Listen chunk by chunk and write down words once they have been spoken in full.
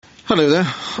Hello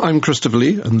there, I'm Christopher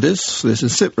Lee, and this is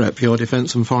SITREP, your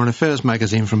Defence and Foreign Affairs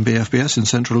magazine from BFBS in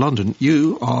central London.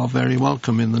 You are very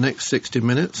welcome. In the next 60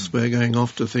 minutes, we're going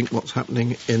off to think what's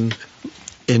happening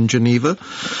in Geneva.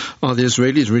 Are the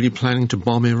Israelis really planning to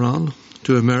bomb Iran?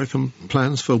 Do American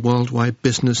plans for worldwide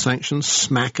business sanctions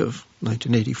smack of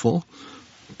 1984?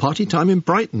 Party time in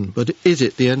Brighton, but is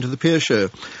it the end of the Pier Show?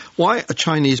 Why a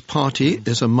Chinese party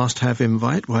is a must-have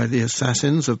invite, why the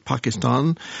assassins of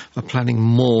Pakistan are planning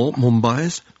more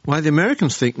Mumbais, why the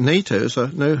Americans think NATO's a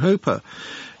no-hoper,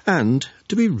 and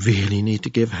do we really need to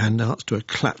give handouts to a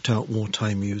clapped-out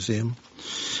wartime museum?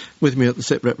 With me at the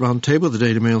SITREP round table, the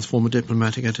Daily Mail's former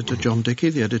diplomatic editor John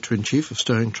Dickey, the editor-in-chief of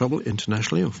Stirring Trouble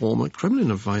internationally and former Kremlin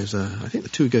advisor. I think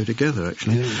the two go together,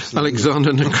 actually. Yes,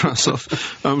 Alexander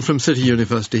Nekrasov from City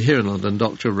University here in London,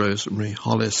 Dr. Rosemary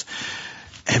Hollis.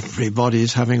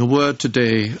 Everybody's having a word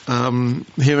today.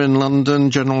 Here in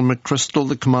London, General McChrystal,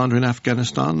 the commander in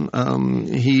Afghanistan,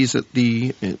 he's at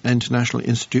the International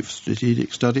Institute for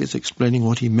Strategic Studies explaining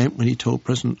what he meant when he told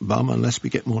President Obama, unless we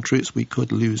get more troops, we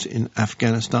could lose in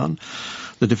Afghanistan.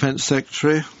 The Defence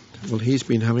Secretary, well, he's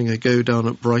been having a go down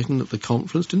at Brighton at the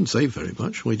conference. Didn't say very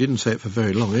much. Well, he didn't say it for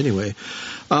very long anyway.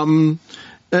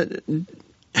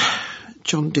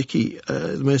 John Dickey,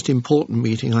 the most important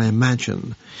meeting, I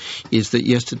imagine, is that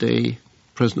yesterday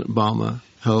President Obama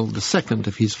held the second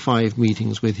of his 5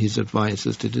 meetings with his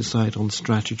advisors to decide on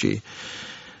strategy.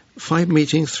 5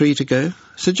 meetings, 3 to go.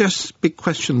 Suggests big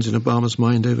questions in Obama's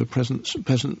mind over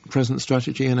present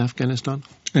strategy in Afghanistan.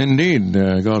 Indeed,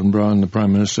 Gordon Brown, the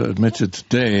Prime Minister, admitted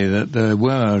today that there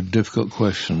were difficult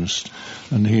questions,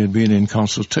 and he had been in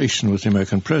consultation with the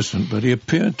American President, but he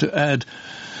appeared to add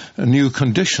a new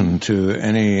condition to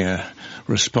any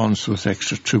response with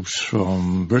extra troops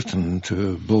from Britain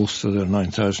to bolster the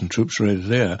 9,000 troops already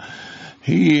there.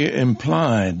 He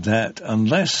implied that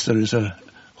unless there is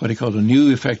what he called a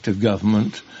new effective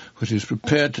government which is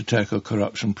prepared to tackle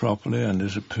corruption properly and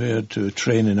is prepared to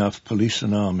train enough police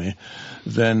and army,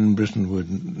 then Britain would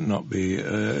not be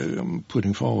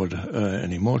putting forward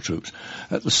any more troops.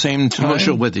 At the same time, I'm not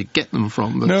sure where they get them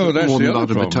from, but no, that's more the than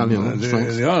other battalion.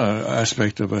 The other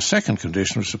aspect of a second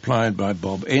condition was supplied by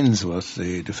Bob Ainsworth,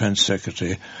 the Defence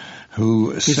Secretary,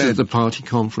 who said... This is the party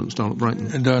conference down at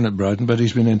Brighton. Down at Brighton, but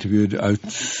he's been interviewed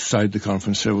outside the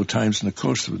conference several times in the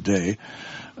course of the day,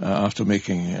 after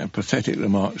making pathetic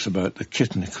remarks about the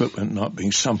kit and equipment not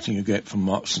being something you get from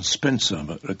Marks and Spencer,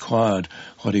 but required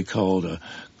what he called a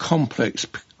complex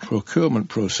procurement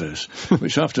process,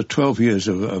 which after 12 years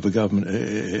of a government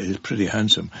is pretty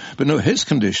handsome. But no, his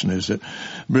condition is that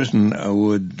Britain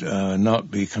would not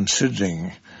be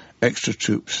considering extra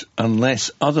troops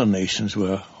unless other nations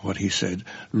were, what he said,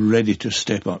 ready to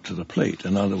step up to the plate.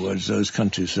 In other words, those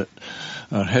countries that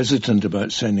are hesitant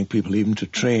about sending people even to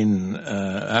train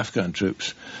Afghan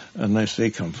troops, unless they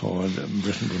come forward,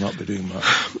 Britain will not be doing much.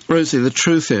 Rosie, the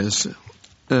truth is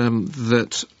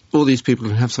that all these people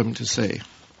can have something to say,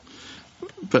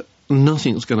 but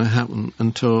nothing's going to happen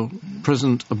until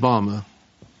President Obama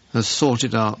has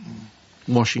sorted out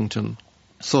Washington,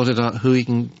 sorted out who he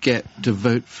can get to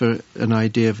vote for an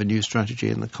idea of a new strategy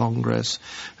in the Congress,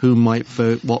 who might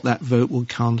vote, what that vote will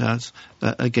count as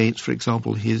against, for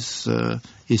example, his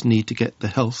need to get the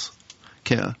health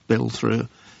care bill through,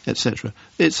 etc.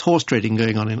 It's horse trading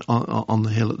going on the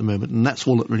Hill at the moment, and that's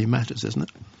all that really matters, isn't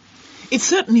it? It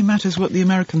certainly matters what the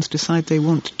Americans decide they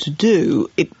want to do.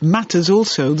 It matters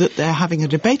also that they're having a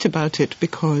debate about it,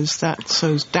 because that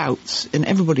sows doubts in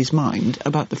everybody's mind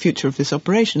about the future of this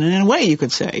operation. And in a way, you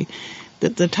could say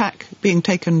that the tack being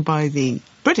taken by the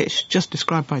British, just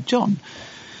described by John,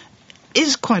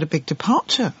 is quite a big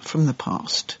departure from the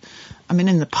past. I mean,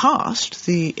 in the past,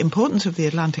 the importance of the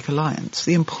Atlantic Alliance,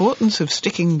 the importance of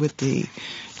sticking with the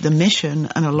mission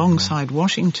and alongside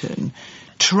Washington,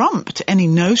 trumped any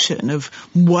notion of,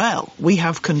 well, we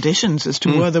have conditions as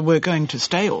to whether we're going to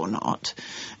stay or not.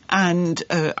 And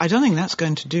I don't think that's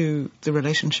going to do the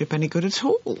relationship any good at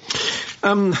all.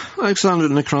 Alexander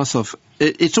Nekrasov,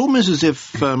 it's almost as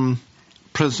if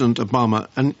President Obama,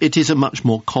 and it is a much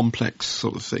more complex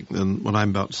sort of thing than what I'm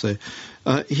about to say,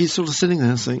 he's sort of sitting there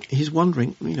and saying, he's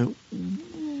wondering,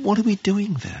 what are we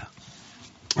doing there?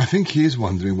 I think he is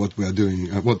wondering what we are doing,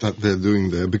 what they're doing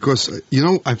there, because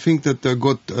I think that they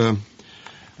got,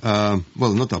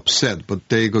 not upset, but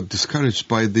they got discouraged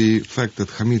by the fact that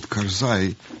Hamid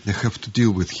Karzai, they have to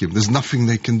deal with him. There's nothing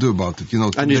they can do about it, today,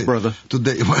 and his brother.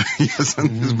 Yes,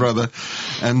 and his brother.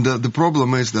 And the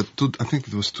problem is that I think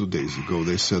it was 2 days ago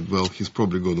they said, well, he's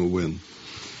probably going to win.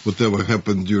 Whatever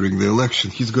happened during the election,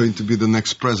 he's going to be the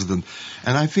next president.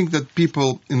 And I think that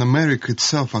people in America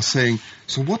itself are saying,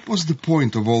 so what was the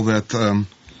point of all that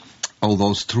all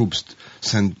those troops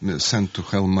sent to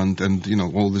Helmand,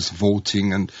 and all this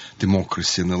voting and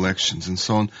democracy in elections and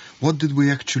so on. What did we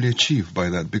actually achieve by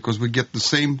that? Because we get the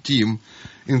same team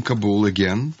in Kabul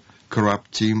again,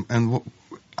 corrupt team, and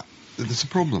that's a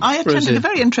problem. I attended a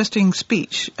very interesting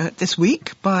speech this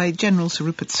week by General Sir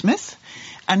Rupert Smith,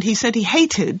 and he said he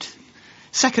hated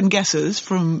second guessers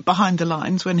from behind the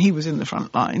lines when he was in the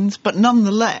front lines, but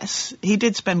nonetheless, he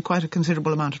did spend quite a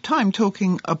considerable amount of time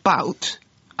talking about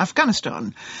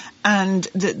Afghanistan. And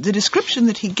the description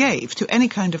that he gave to any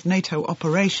kind of NATO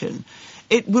operation,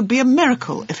 it would be a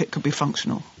miracle if it could be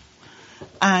functional.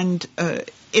 And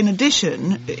in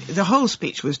addition, the whole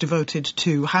speech was devoted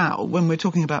to how, when we're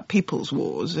talking about people's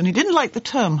wars, and he didn't like the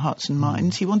term hearts and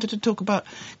minds, he wanted to talk about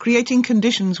creating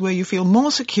conditions where you feel more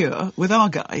secure with our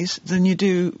guys than you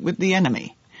do with the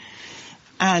enemy.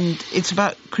 And it's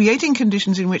about creating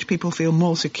conditions in which people feel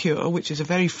more secure, which is a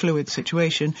very fluid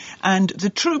situation, and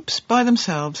the troops by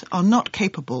themselves are not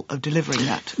capable of delivering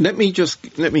that. Let me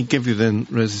give you then,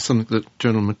 Rosie, something that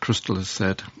General McChrystal has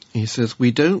said. He says,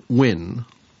 we don't win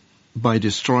by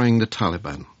destroying the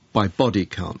Taliban, by body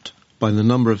count, by the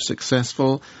number of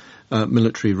successful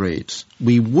military raids.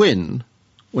 We win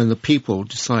when the people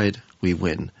decide we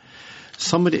win.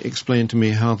 Somebody explain to me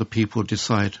how the people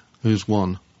decide who's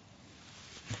won.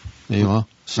 There you are.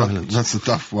 Silence. That's a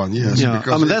tough one, yes. Yeah.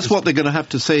 I mean, that's what they're going to have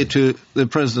to say to the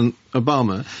President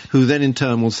Obama, who then in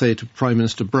turn will say to Prime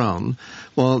Minister Brown,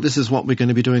 well, this is what we're going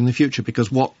to be doing in the future,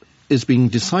 because what is being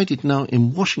decided now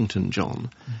in Washington,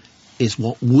 John, is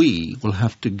what we will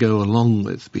have to go along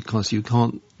with, because you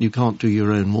can't do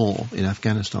your own war in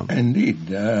Afghanistan.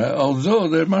 Indeed. Although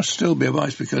there must still be a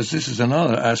voice, because this is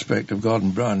another aspect of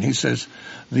Gordon Brown. He says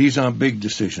these are big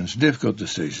decisions, difficult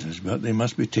decisions, but they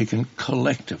must be taken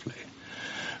collectively.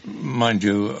 Mind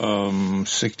you,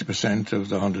 60% of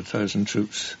the 100,000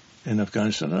 troops in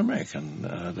Afghanistan are American.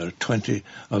 There are 20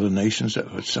 other nations that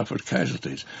have suffered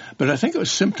casualties. But I think it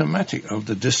was symptomatic of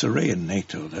the disarray in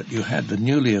NATO that you had the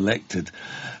newly elected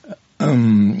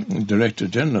Director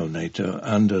General of NATO,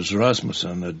 Anders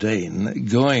Rasmussen, a Dane,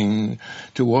 going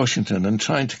to Washington and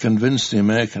trying to convince the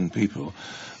American people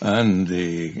and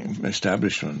the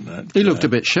establishment that... He looked a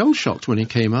bit shell-shocked when he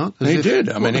came out. He did.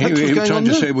 I mean, he was trying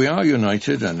to say we are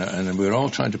united and we're all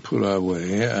trying to pull our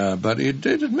way, but he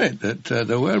did admit that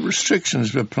there were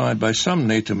restrictions applied by some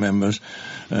NATO members,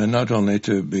 not only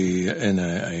to be in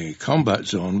a combat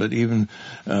zone, but even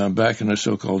back in a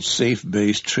so-called safe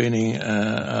base training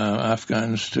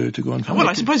Afghans to go and fight. Well,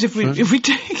 I suppose if we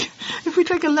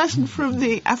take a lesson from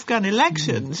the Afghan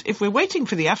elections, if we're waiting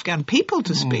for the Afghan people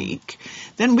to speak,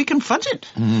 then we can fudge it.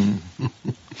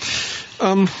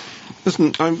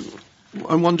 Listen,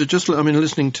 I wonder,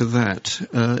 listening to that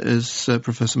is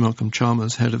Professor Malcolm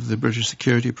Chalmers, head of the British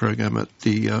Security Programme at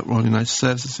the Royal United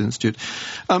Services Institute.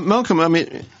 Malcolm,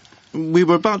 we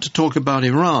were about to talk about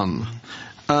Iran,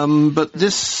 but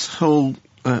this whole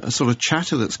sort of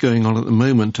chatter that's going on at the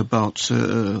moment about,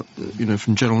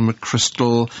 from General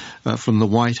McChrystal, from the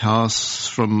White House,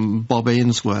 from Bob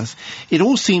Ainsworth, it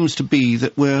all seems to be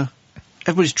that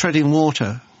everybody's treading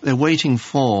water. They're waiting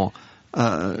for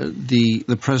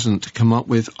the president to come up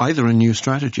with either a new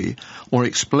strategy or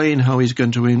explain how he's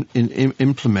going to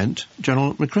implement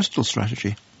General McChrystal's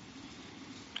strategy.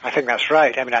 I think that's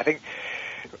right. I think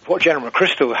what General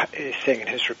McChrystal is saying in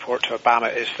his report to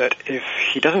Obama is that if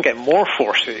he doesn't get more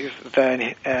forces,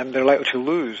 then they're likely to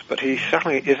lose. But he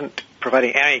certainly isn't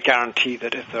providing any guarantee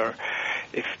that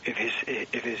if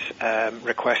his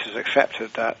request is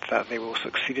accepted, that they will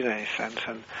succeed in any sense.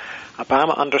 And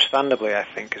Obama, understandably, I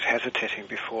think, is hesitating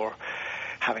before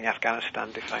having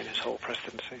Afghanistan define his whole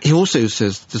presidency. He also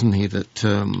says, doesn't he, that,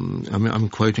 I'm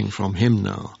quoting from him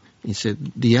now, he said,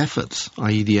 the efforts,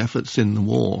 i.e. the efforts in the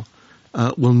war,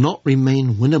 will not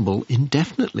remain winnable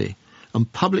indefinitely,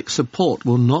 and public support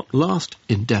will not last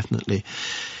indefinitely.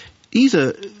 These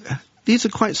are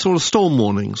quite sort of storm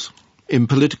warnings in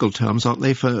political terms, aren't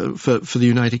they, for the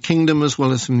United Kingdom as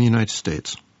well as in the United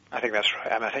States? I think that's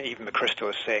right. I think even McChrystal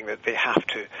is saying that they have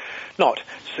to not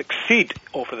succeed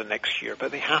over the next year,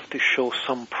 but they have to show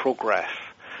some progress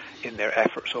in their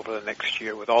efforts over the next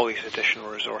year with all these additional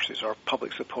resources, or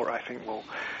public support, I think, will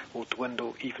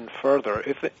dwindle even further.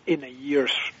 If in a year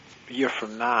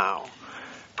from now,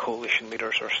 coalition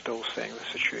leaders are still saying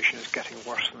the situation is getting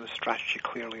worse and the strategy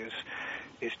clearly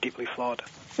is deeply flawed.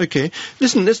 Okay,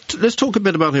 listen. Let's talk a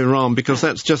bit about Iran, because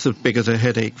that's just as big as a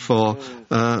headache for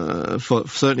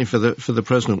certainly for the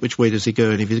president. Which way does he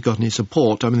go, and if he's got any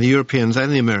support? The Europeans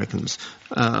and the Americans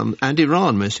and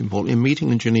Iran, most importantly, are meeting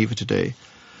in Geneva today,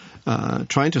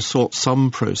 trying to sort some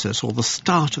process, or the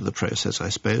start of the process, I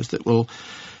suppose, that will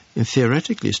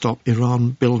theoretically stop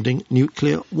Iran building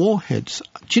nuclear warheads.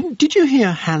 Did you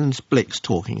hear Hans Blix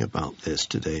talking about this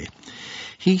today?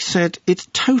 He said it's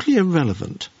totally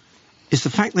irrelevant. It's the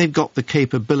fact they've got the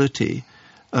capability.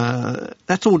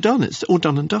 That's all done. It's all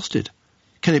done and dusted.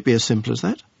 Can it be as simple as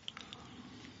that?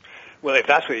 Well, if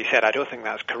that's what he said, I don't think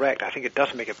that's correct. I think it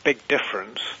does make a big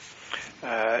difference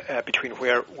between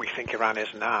where we think Iran is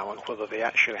now and whether they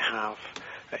actually have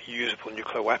usable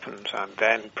nuclear weapons, and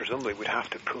then presumably would have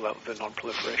to pull out the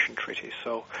non-proliferation treaty.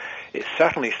 So it's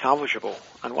certainly salvageable.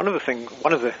 And one of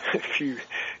the few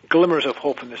glimmers of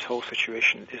hope in this whole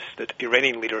situation is that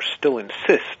Iranian leaders still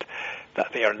insist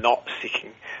that they are not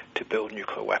seeking to build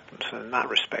nuclear weapons. And in that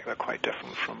respect, they're quite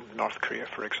different from North Korea,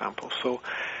 for example. So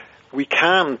we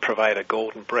can provide a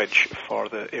golden bridge for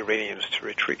the Iranians to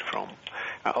retreat from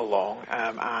along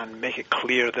and make it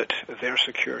clear that their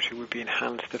security would be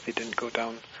enhanced if they didn't go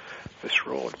down this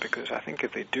road, because I think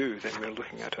if they do, then we're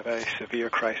looking at a very severe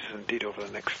crisis indeed over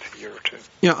the next year or two.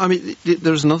 Yeah, I mean,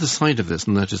 there's another side of this,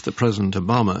 and that is that President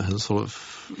Obama has sort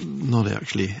of not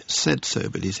actually said so,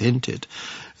 but he's hinted,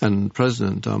 and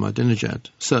President Ahmadinejad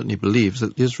certainly believes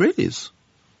that the Israelis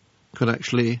could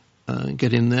actually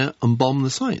get in there and bomb the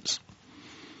sites.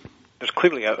 There's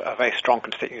clearly a very strong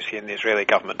constituency in the Israeli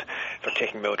government for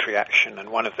taking military action, and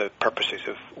one of the purposes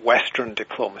of Western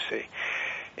diplomacy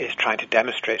is trying to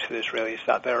demonstrate to the Israelis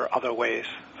that there are other ways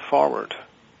forward.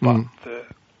 But the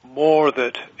more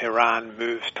that Iran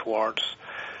moves towards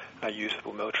a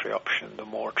usable military option, the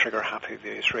more trigger-happy the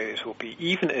Israelis will be,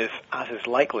 even if, as is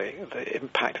likely, the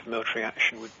impact of military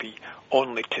action would be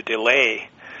only to delay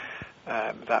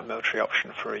that military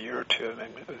option for a year or two. I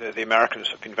mean, the Americans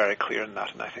have been very clear in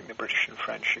that, and I think the British and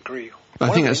French agree. One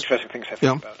of the interesting things I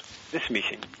think about this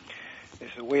meeting is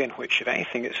the way in which, if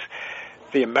anything, it's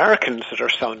the Americans that are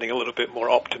sounding a little bit more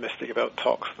optimistic about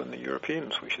talks than the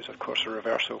Europeans, which is, of course, a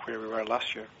reversal of where we were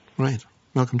last year. Right.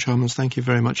 Malcolm Chalmers, thank you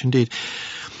very much indeed.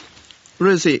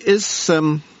 Rosie, is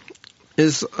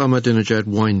Ahmadinejad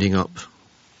winding up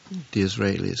the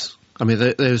Israelis? I mean,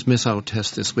 those missile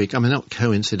tests this week, I mean, not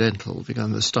coincidental,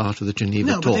 began the start of the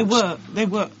Geneva talks. No, but they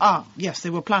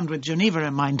were planned with Geneva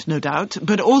in mind, no doubt,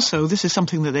 but also this is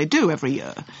something that they do every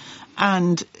year.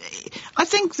 And I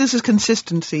think this is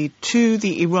consistency to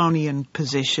the Iranian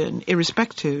position,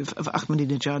 irrespective of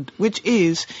Ahmadinejad, which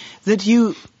is that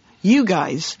you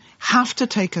guys have to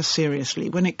take us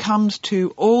seriously when it comes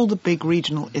to all the big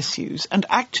regional issues. And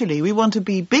actually, we want to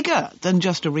be bigger than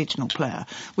just a regional player.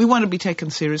 We want to be taken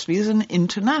seriously as an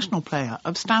international player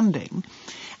of standing.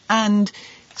 And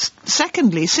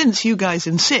secondly, since you guys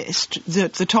insist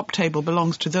that the top table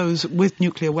belongs to those with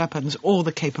nuclear weapons or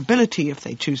the capability, if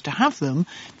they choose to have them,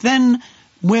 then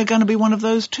we're going to be one of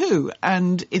those too.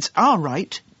 And it's our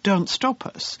right, don't stop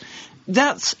us.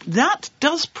 That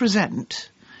does present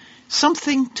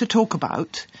something to talk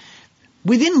about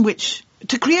within which,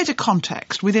 to create a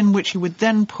context within which you would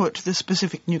then put the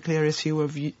specific nuclear issue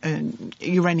of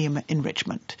uranium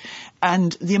enrichment.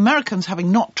 And the Americans,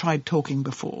 having not tried talking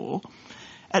before,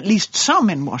 at least some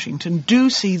in Washington do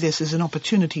see this as an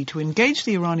opportunity to engage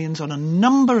the Iranians on a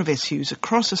number of issues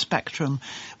across a spectrum,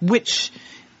 which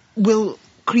will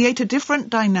create a different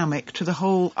dynamic to the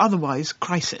whole otherwise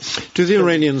crisis. Do the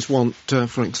Iranians want,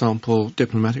 for example,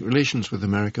 diplomatic relations with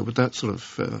America? Would that sort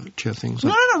of cheer things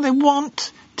up? No, they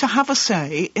want to have a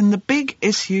say in the big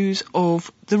issues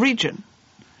of the region.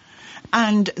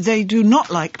 And they do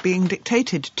not like being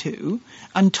dictated to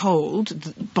and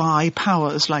told by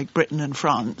powers like Britain and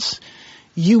France,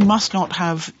 you must not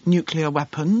have nuclear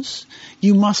weapons,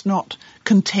 you must not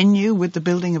continue with the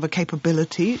building of a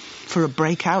capability for a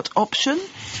breakout option,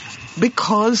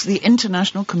 because the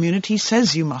international community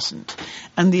says you mustn't.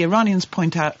 And the Iranians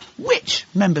point out which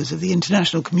members of the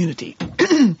international community.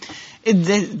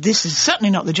 This is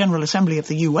certainly not the General Assembly of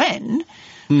the UN.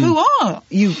 Who are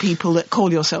you people that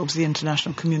call yourselves the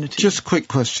international community? Just a quick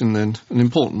question then, an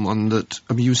important one that,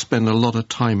 I mean, you spend a lot of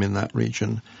time in that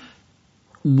region.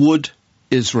 Would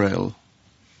Israel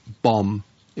bomb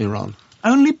Iran?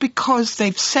 Only because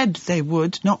they've said they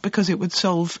would, not because it would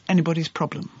solve anybody's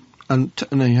problem. And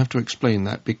no, you have to explain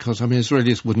that, because, I mean,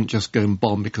 Israelis wouldn't just go and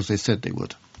bomb because they said they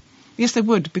would. Yes, they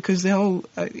would, because the whole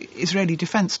Israeli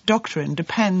defense doctrine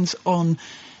depends on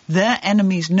their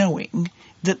enemies knowing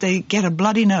that they get a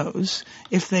bloody nose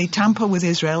if they tamper with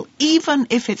Israel, even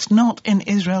if it's not in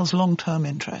Israel's long-term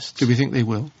interests. Do we think they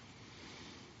will?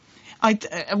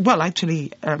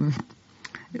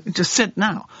 Just said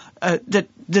now that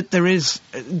there is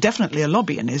definitely a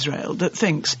lobby in Israel that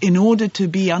thinks in order to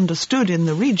be understood in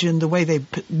the region the way they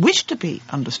wish to be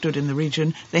understood in the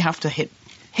region, they have to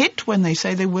hit when they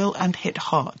say they will and hit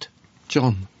hard.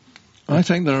 John, I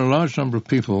think there are a large number of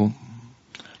people,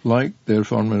 like their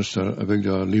Foreign Minister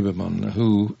Avigdor Lieberman,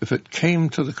 who, if it came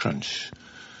to the crunch,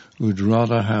 would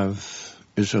rather have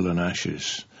Israel in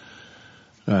ashes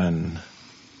than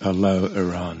allow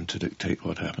Iran to dictate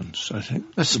what happens. I think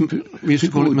we used to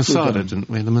call it Masada, didn't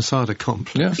we? The Masada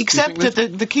complex. Yes. Except that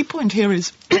the key point here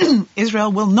is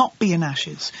Israel will not be in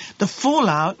ashes. The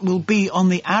fallout will be on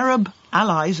the Arab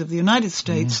allies of the United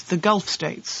States, the Gulf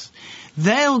states.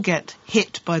 They'll get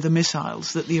hit by the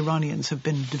missiles that the Iranians have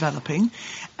been developing,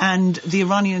 and the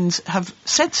Iranians have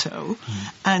said so,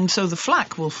 and so the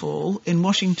flak will fall in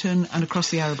Washington and across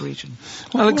the Arab region.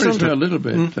 What worries me a little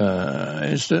bit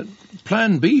is that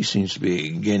Plan B seems to be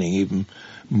gaining even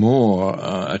more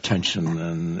attention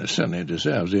than certainly it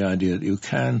deserves, the idea that you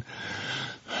can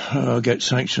get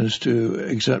sanctions to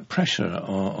exert pressure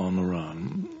on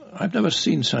Iran. I've never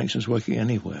seen sanctions working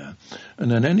anywhere.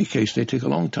 And in any case, they take a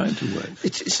long time to work.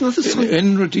 It's not the same.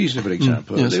 In Rhodesia, for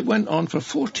example, yes. They went on for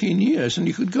 14 years, and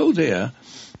you could go there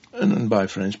and buy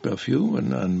French perfume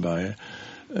and buy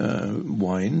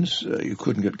wines. You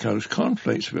couldn't get Cow's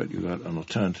cornflakes, but you got an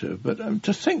alternative. But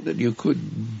to think that you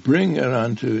could bring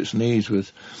Iran to its knees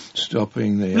with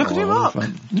stopping the Look at Iraq.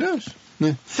 Yes.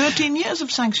 Yeah. 13 years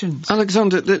of sanctions.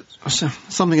 Alexander,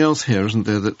 something else here, isn't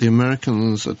there, that the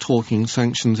Americans are talking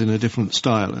sanctions in a different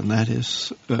style, and that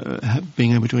is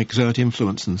being able to exert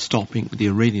influence and stopping the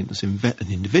Iranians and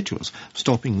individuals,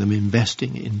 stopping them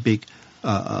investing in big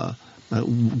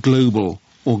global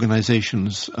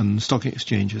organizations and stock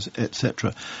exchanges,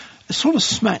 etc. It sort of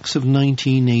smacks of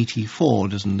 1984,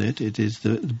 doesn't it? It is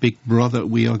the big brother,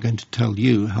 we are going to tell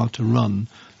you how to run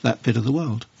that bit of the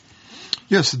world.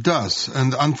 Yes, it does.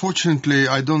 And unfortunately,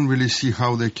 I don't really see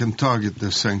how they can target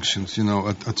their sanctions,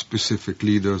 at specific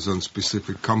leaders and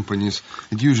specific companies.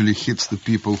 It usually hits the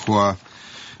people who are,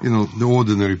 the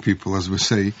ordinary people, as we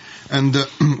say. And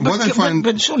what I find...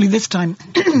 But surely this time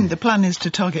the plan is to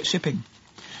target shipping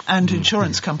and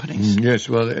insurance companies. Yes,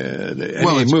 any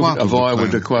movement of oil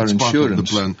would require insurance. Part of the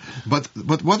plan.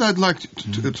 But what I'd like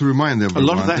to remind everyone... A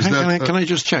lot of that... is can I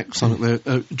just check something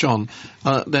there, John?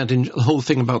 The whole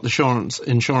thing about the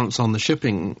insurance on the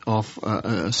shipping of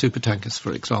supertankers,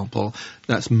 for example,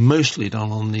 that's mostly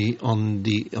done on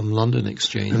London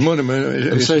Exchange.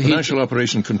 It's a financial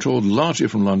operation controlled largely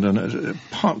from London,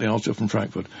 partly also from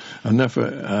Frankfurt. And therefore...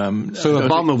 so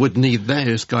Obama would need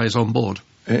those guys on board.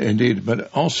 Indeed, but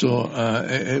also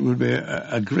it would be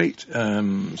a great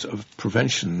sort of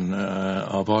prevention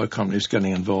of oil companies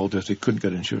getting involved if they couldn't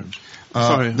get insurance. There's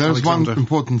Alexander. One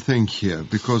important thing here,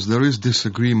 because there is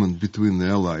disagreement between the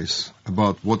allies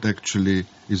about what actually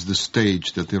is the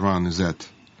stage that Iran is at.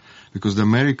 Because the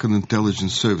American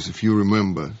intelligence service, if you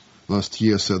remember, last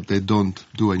year said they don't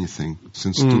do anything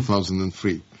since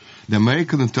 2003. The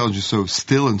American intelligence service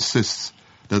still insists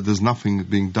that there's nothing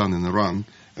being done in Iran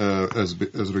as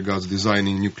regards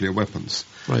designing nuclear weapons.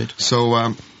 Right.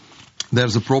 So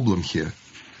there's a problem here.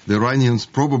 The Iranians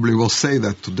probably will say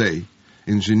that today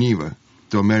in Geneva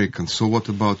to Americans. So what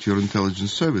about your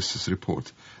intelligence services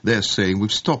report? They're saying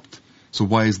we've stopped. So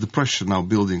why is the pressure now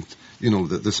building,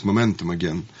 this momentum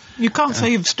again? You can't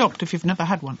say you've stopped if you've never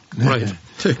had one. Right.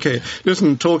 Okay.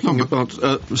 Listen, talking about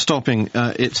stopping,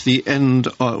 it's the end.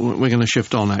 We're going to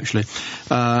shift on, actually.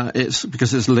 It's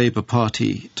because it's Labour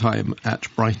Party time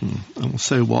at Brighton. And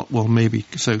so what? Well, maybe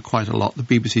so quite a lot. The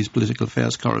BBC's political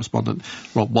affairs correspondent,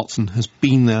 Rob Watson, has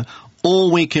been there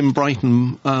all week in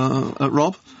Brighton.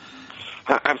 Rob?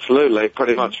 Absolutely,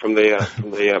 pretty much from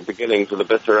the beginning to the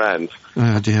bitter end.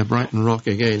 Oh dear, Brighton Rock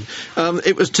again.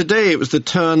 It was the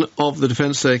turn of the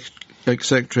Defence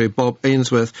Secretary, Bob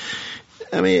Ainsworth.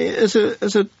 I mean, as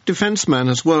a defence man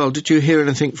as well, did you hear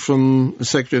anything from the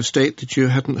Secretary of State that you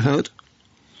hadn't heard?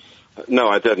 No,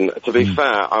 I didn't. To be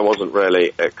fair, I wasn't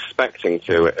really expecting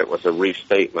to. It was a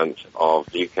restatement of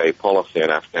UK policy in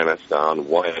Afghanistan,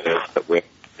 why it is that we're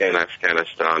in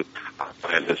Afghanistan,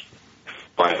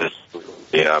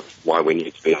 why we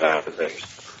need to be there.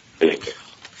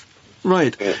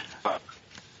 Right.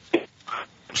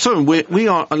 So we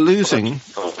are losing.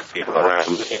 People around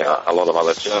a lot of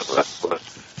other journalists.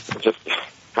 Just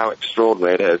how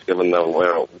extraordinary it is, given that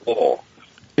we're at war.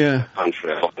 Yeah.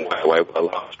 Country away with a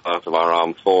large part of our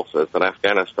armed forces, that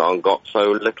Afghanistan got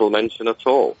so little mention at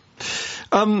all.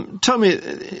 Tell me,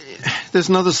 there's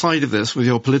another side of this with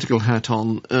your political hat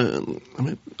on.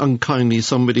 Unkindly,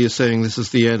 somebody is saying this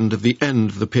is the end of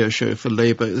the peer show for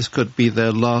Labour. This could be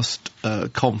their last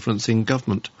conference in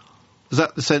government. Is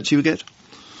that the sense you get?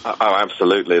 Oh,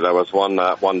 absolutely. There was one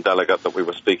delegate that we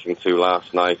were speaking to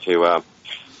last night who,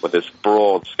 with this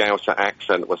broad Scouser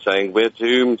accent, was saying, "We're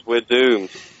doomed, we're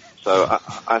doomed." So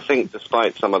I think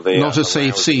despite some of the... Not a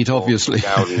safe seat, obviously.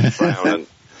 Gowden, Brown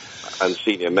and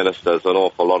senior ministers, an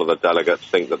awful lot of the delegates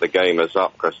think that the game is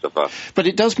up, Christopher. But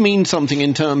it does mean something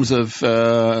in terms of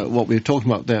what we were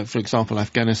talking about there, for example,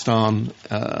 Afghanistan,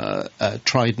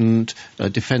 Trident,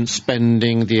 defence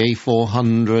spending, the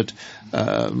A400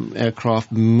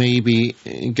 aircraft maybe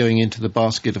going into the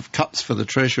basket of cuts for the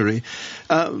Treasury.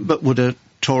 But would a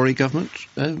Tory government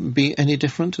be any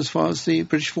different as far as the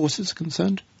British forces are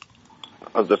concerned?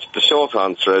 The short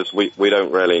answer is we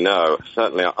don't really know.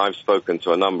 Certainly, I've spoken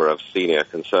to a number of senior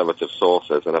Conservative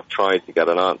sources and have tried to get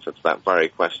an answer to that very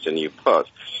question you put.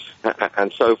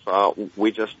 And so far,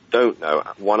 we just don't know.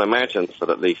 One imagines that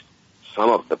at least some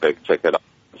of the big ticket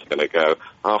items are going to go.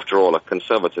 After all, a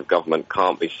Conservative government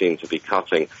can't be seen to be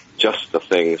cutting just the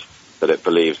things that it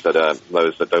believes that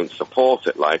those that don't support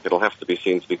it like. It'll have to be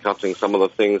seen to be cutting some of the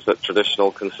things that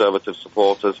traditional Conservative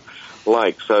supporters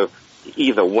like. So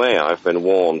either way, I've been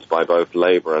warned by both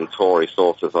Labour and Tory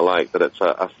sources alike that it's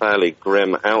a fairly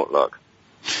grim outlook.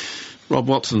 Rob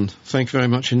Watson, thank you very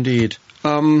much indeed.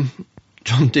 John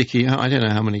Dickie, I don't know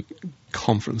how many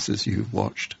conferences you've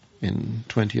watched in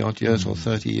 20-odd years or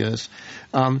 30 years,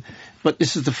 but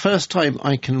this is the first time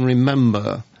I can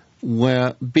remember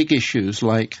where big issues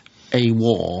like a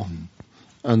war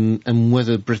and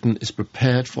whether Britain is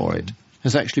prepared for it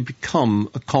has actually become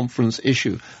a conference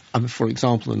issue. For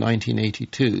example, in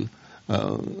 1982,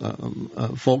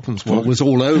 Falklands War was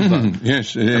all over.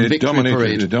 Yes, it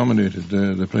dominated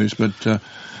the place. But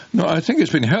no, I think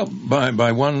it's been helped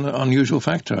by one unusual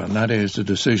factor, and that is the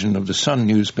decision of the Sun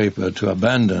newspaper to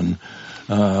abandon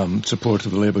support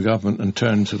of the Labour government and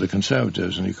turn to the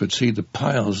Conservatives. And you could see the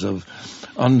piles of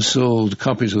unsold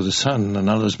copies of the Sun and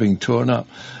others being torn up.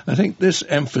 I think this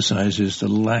emphasises the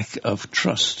lack of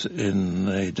trust in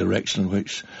the direction in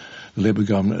which the Labour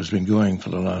government has been going for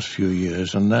the last few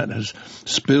years, and that has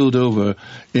spilled over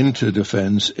into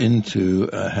defence, into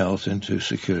health, into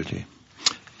security.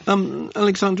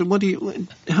 Alexandra,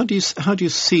 how do you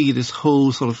see this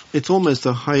whole sort of, it's almost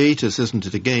a hiatus, isn't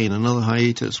it, again, another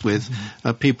hiatus with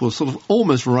people sort of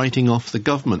almost writing off the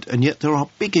government, and yet there are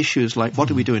big issues like what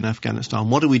do we do in Afghanistan,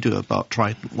 what do we do about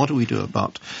Trident, what do we do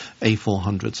about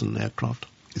A400s and aircraft?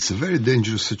 It's a very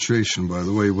dangerous situation, by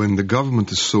the way, when the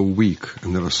government is so weak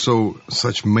and there are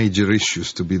such major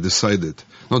issues to be decided,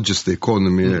 not just the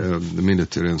economy, the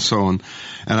military and so on.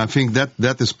 And I think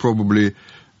that is probably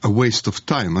a waste of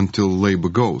time until Labour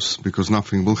goes, because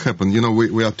nothing will happen. You know,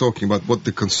 we are talking about what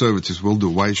the Conservatives will do.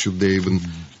 Why should they even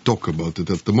talk about it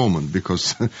at the moment?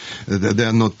 Because they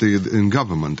are not in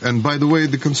government. And by the way,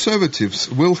 the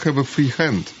Conservatives will have a free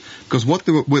hand, because what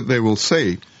they will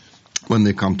say when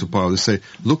they come to power, they say,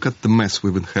 look at the mess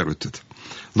we've inherited.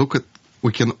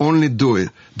 We can only do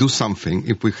something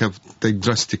if we take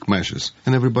drastic measures,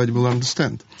 and everybody will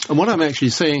understand. And what I'm actually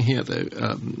saying here,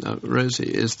 though,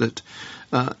 Rosie, is that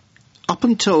up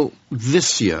until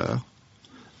this year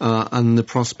and the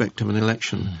prospect of an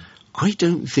election, I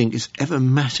don't think it's ever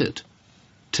mattered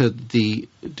to the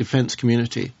defence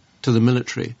community, to the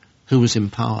military, who was in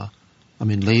power. I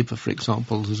mean, Labour, for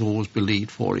example, has always believed,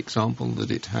 for example,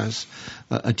 that it has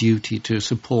a duty to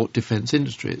support defence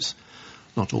industries.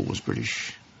 Not always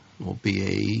British or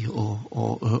BAE or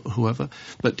whoever,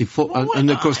 but and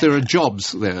of course there are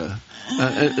jobs there.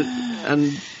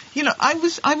 And you know, I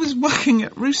was working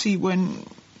at RUSI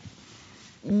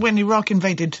when Iraq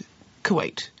invaded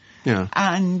Kuwait. Yeah.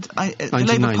 And the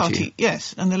Labour Party,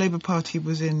 yes, and the Labour Party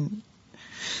was in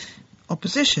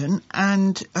opposition,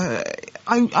 and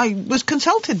I was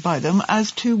consulted by them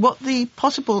as to what the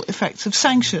possible effects of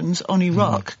sanctions on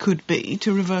Iraq could be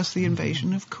to reverse the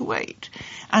invasion of Kuwait.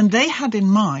 And they had in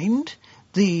mind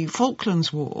the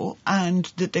Falklands War, and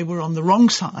that they were on the wrong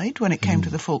side when it came to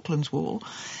the Falklands War.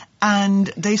 And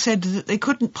they said that they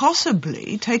couldn't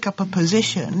possibly take up a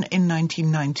position in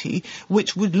 1990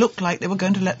 which would look like they were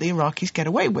going to let the Iraqis get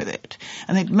away with it.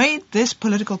 And they'd made this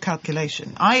political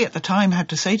calculation. I, at the time, had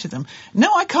to say to them,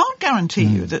 no, I can't guarantee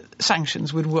you that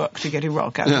sanctions would work to get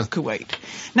Iraq out of Kuwait.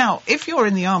 Now, if you're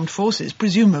in the armed forces,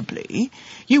 presumably,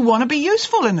 you want to be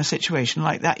useful in a situation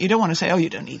like that. You don't want to say, oh, you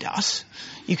don't need us.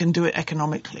 You can do it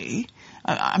economically.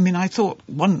 I mean, I thought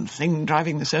one thing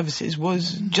driving the services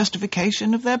was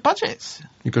justification of their budgets.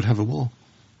 You could have a war.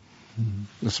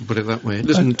 Let's put it that way.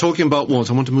 Listen, talking about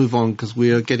wars, I want to move on because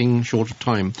we are getting short of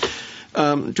time. Do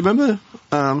you remember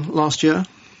last year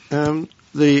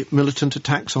the militant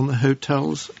attacks on the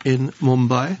hotels in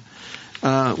Mumbai?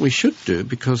 We should do,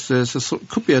 because there's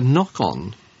could be a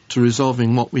knock-on to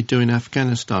resolving what we do in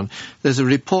Afghanistan. There's a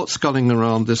report sculling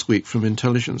around this week from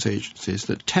intelligence agencies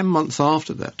that 10 months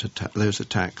after those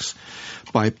attacks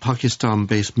by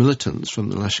Pakistan-based militants from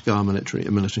the Lashkar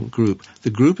militant group, the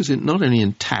group is not only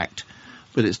intact,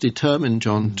 but it's determined,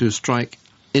 John, to strike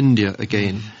India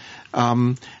again.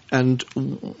 And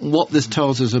what this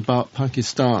tells us about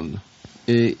Pakistan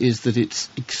is that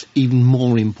it's even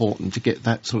more important to get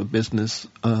that sort of business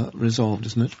resolved,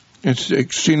 isn't it? It's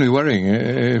extremely worrying.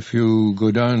 If you go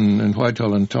down in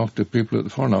Whitehall and talk to people at the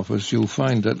Foreign Office, you'll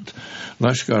find that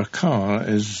Lashkar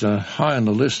is high on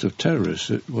the list of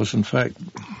terrorists. It was, in fact,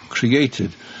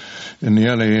 created in the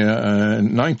early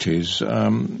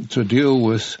 90s to deal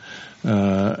with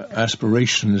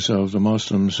aspirations of the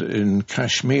Muslims in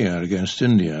Kashmir against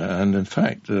India. And in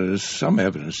fact, there is some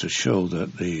evidence to show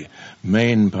that the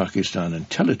main Pakistan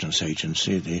intelligence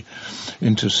agency, the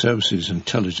Inter-Services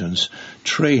Intelligence,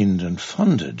 trained and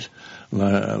funded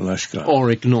Lashkar.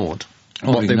 Or ignored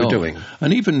what they were doing.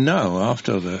 And even now,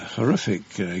 after the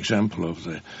horrific example of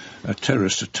the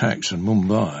terrorist attacks in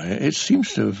Mumbai, it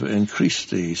seems to have increased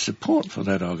the support for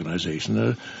that organisation.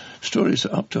 There are stories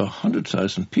that up to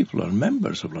 100,000 people are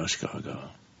members of Lashkar.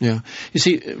 Yeah. You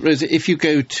see, Rosa, if you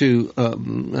go to,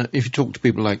 if you talk to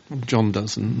people like John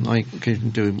does, and I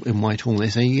occasionally do in Whitehall, they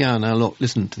say, yeah, now look,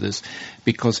 listen to this,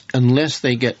 because unless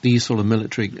they get these sort of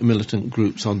militant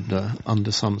groups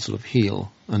under some sort of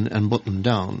heel and put them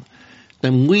down,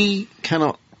 then we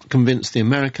cannot convince the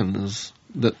Americans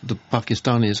that the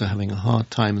Pakistanis are having a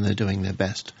hard time and they're doing their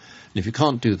best. And if you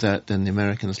can't do that, then the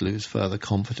Americans lose further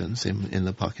confidence in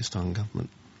the Pakistan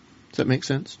government. Does that make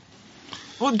sense?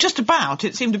 Well, just about.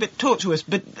 It seemed a bit tortuous,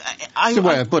 but That's the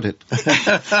way I put it.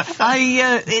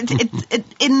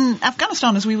 In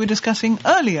Afghanistan, as we were discussing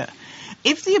earlier,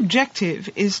 if the objective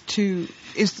is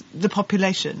the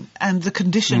population and the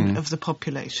condition of the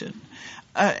population,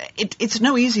 it's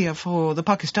no easier for the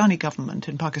Pakistani government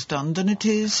in Pakistan than it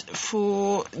is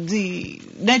for the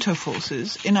NATO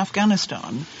forces in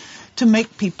Afghanistan to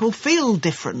make people feel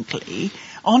differently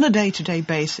on a day-to-day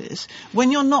basis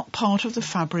when you're not part of the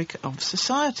fabric of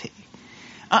society.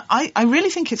 I really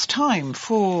think it's time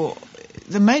for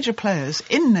the major players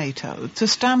in NATO to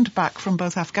stand back from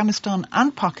both Afghanistan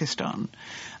and Pakistan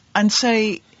and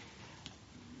say,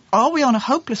 are we on a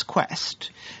hopeless quest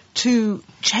to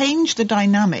change the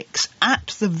dynamics at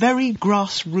the very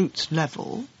grassroots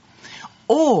level,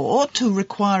 or to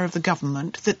require of the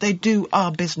government that they do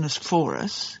our business for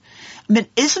us? I mean,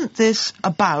 isn't this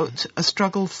about a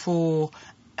struggle for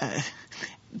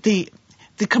the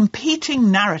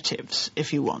competing narratives,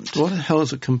 if you want? What the hell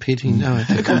is a competing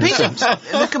narrative?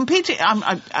 The competing.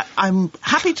 I'm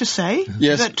happy to say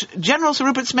that General Sir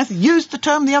Rupert Smith used the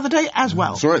term the other day as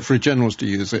well. It's all right for generals to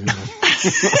use it.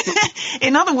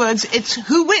 In other words, it's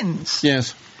who wins.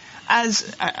 Yes.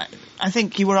 As I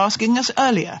think you were asking us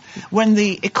earlier, when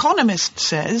The Economist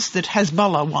says that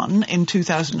Hezbollah won in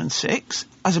 2006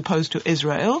 as opposed to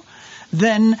Israel,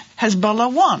 then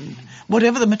Hezbollah won,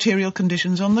 whatever the material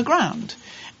conditions on the ground.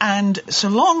 And so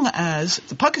long as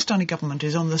the Pakistani government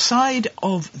is on the side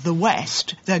of the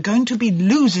West, they're going to be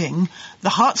losing the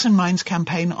Hearts and Minds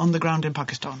campaign on the ground in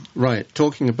Pakistan. Right.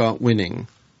 Talking about winning,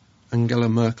 Angela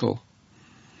Merkel,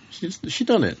 she's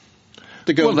done it.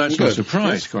 Well, that's no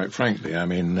surprise, quite frankly. I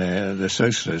mean, the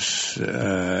socialists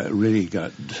really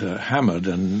got hammered,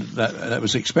 and that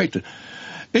was expected.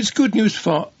 It's good news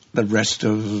for the rest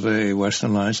of the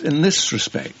Western alliance in this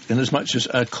respect, in as much as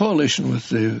a coalition with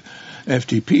the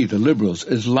FDP, the Liberals,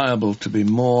 is liable to be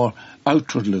more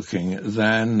outward-looking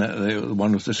than the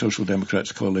one with the Social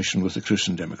Democrats coalition with the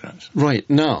Christian Democrats. Right.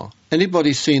 Now,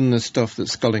 anybody seen the stuff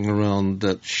that's sculling around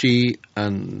that she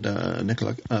and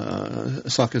Nicolas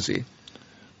Sarkozy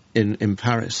in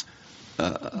Paris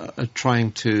are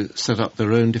trying to set up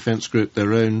their own defence group,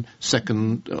 their own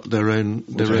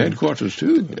headquarters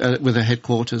too, with a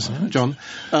headquarters, right. John.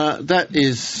 That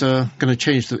is going to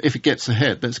change if it gets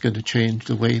ahead. That's going to change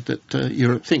the way that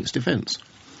Europe thinks defence.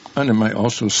 And it might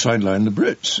also sideline the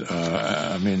Brits.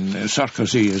 I mean,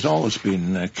 Sarkozy has always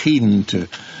been keen to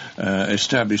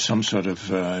establish some sort of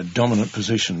dominant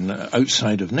position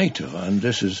outside of NATO, and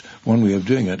this is one way of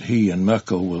doing it. He and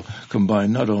Merkel will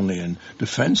combine not only in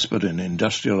defence, but in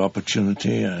industrial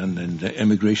opportunity and in the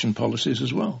immigration policies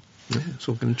as well. Yeah, it's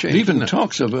all going to change. Even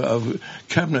talks of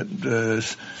cabinet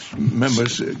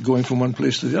members going from one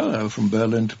place to the other, from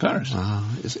Berlin to Paris.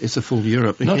 It's a full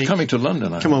Europe. Not coming to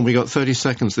London. Come on, we got 30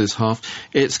 seconds this half.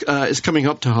 It's coming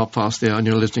up to 1:30 there, and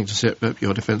you're listening to SITREP,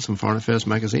 your Defence and Foreign Affairs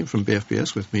magazine from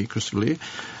BFBS with me, Crystal Lee.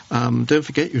 Don't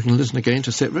forget, you can listen again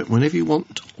to SITREP whenever you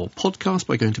want, or podcast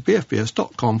by going to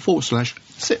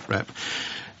bfbs.com/SITREP.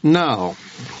 Now,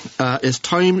 it's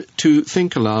time to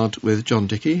think aloud with John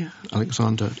Dickey,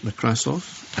 Alexander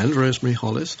Nekrasov, and Rosemary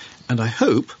Hollis, and I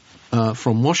hope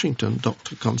from Washington,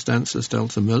 Dr. Constanze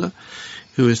Stelzer-Müller,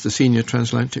 who is the Senior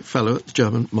Transatlantic Fellow at the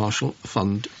German Marshall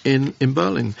Fund in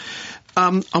Berlin.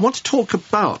 I want to talk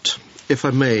about, if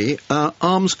I may,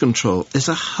 arms control. There's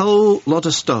a whole lot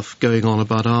of stuff going on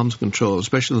about arms control,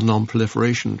 especially the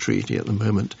Non-Proliferation Treaty at the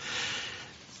moment.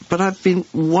 But I've been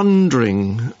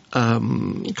wondering,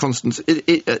 Constanze,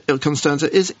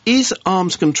 is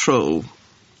arms control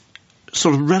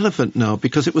sort of relevant now?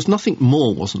 Because it was nothing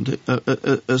more, wasn't it,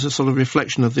 as a sort of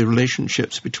reflection of the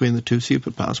relationships between the two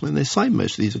superpowers when they signed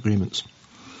most of these agreements?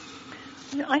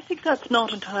 I think that's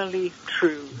not entirely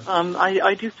true.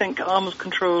 I do think arms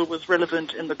control was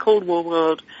relevant in the Cold War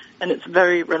world, and it's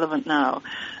very relevant now.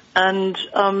 And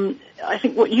I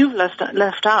think what you've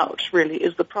left out, really,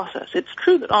 is the process. It's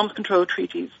true that arms control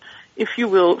treaties, if you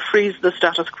will, freeze the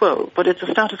status quo, but it's a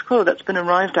status quo that's been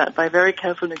arrived at by very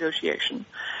careful negotiation.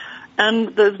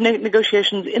 And those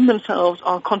negotiations in themselves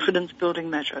are confidence-building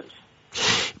measures.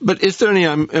 But is there any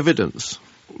evidence?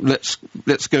 Let's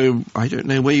go, I don't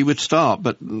know where you would start,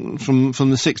 but from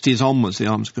the 60s onwards, the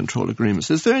arms control agreements.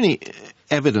 Is there any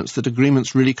evidence that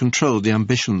agreements really control the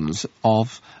ambitions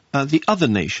of the other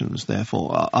nations,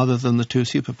 therefore, other than the two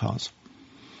superpowers?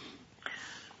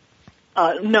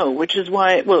 No, which is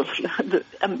why, the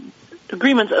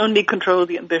agreements only control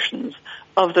the ambitions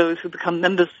of those who become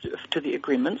members to the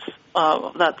agreements.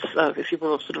 That's, if you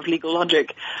will, sort of legal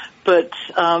logic. But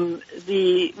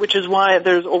which is why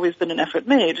there's always been an effort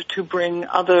made to bring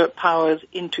other powers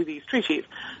into these treaties.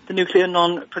 The Nuclear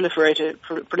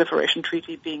Non-Proliferation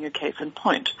Treaty being a case in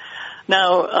point.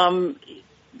 Now,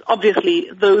 obviously,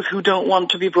 those who don't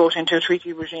want to be brought into a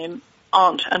treaty regime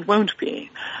aren't and won't be.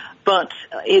 But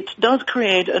it does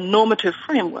create a normative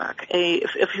framework,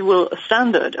 if you will, a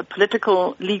standard, a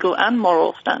political, legal, and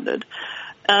moral standard.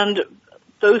 And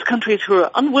those countries who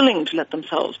are unwilling to let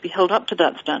themselves be held up to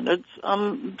that standard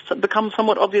become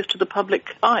somewhat obvious to the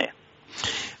public eye.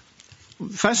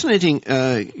 Fascinating.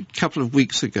 Couple of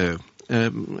weeks ago,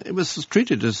 it was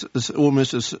treated as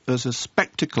almost as a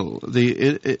spectacle.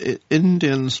 The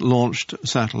Indians launched a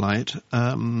satellite,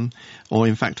 or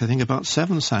in fact I think about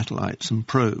 7 satellites and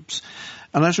probes.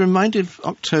 And I was reminded of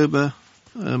October,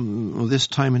 or this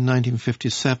time in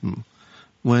 1957,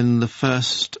 when the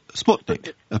first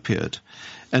Sputnik appeared.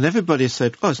 And everybody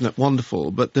said, oh, isn't that wonderful?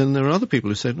 But then there are other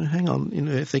people who said, well, hang on,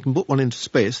 if they can put one into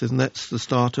space, then that's the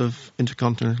start of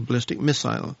intercontinental ballistic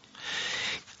missile.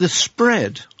 The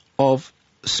spread of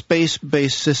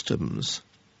space-based systems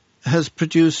has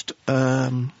produced,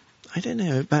 perhaps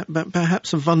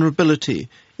a vulnerability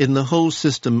in the whole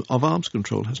system of arms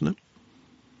control, hasn't it?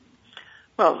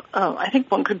 Well, I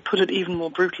think one could put it even more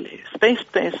brutally.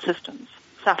 Space-based systems,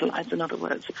 satellites in other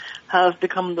words, have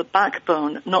become the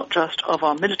backbone not just of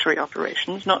our military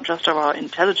operations, not just of our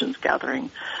intelligence gathering,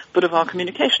 but of our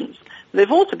communications. They've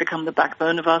also become the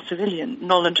backbone of our civilian,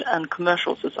 knowledge and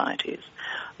commercial societies.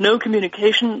 No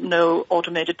communication, no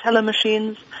automated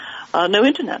telemachines, no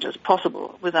internet is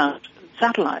possible without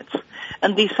satellites.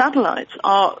 And these satellites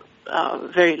are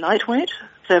very lightweight,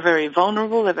 they're very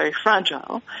vulnerable, they're very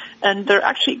fragile, and they're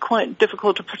actually quite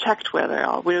difficult to protect where they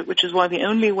are, which is why the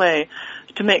only way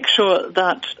to make sure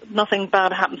that nothing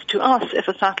bad happens to us if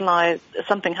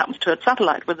something happens to a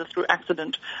satellite, whether through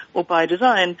accident or by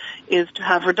design, is to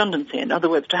have redundancy. In other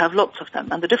words, to have lots of them.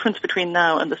 And the difference between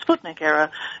now and the Sputnik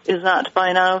era is that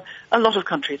by now a lot of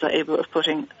countries are able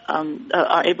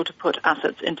to put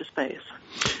assets into space.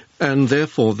 And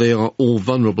therefore they are all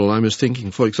vulnerable. I was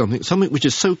thinking, for example, something which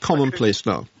is so commonplace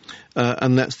now,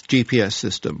 and that's the GPS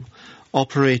system,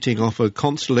 operating off a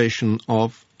constellation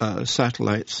of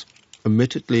satellites,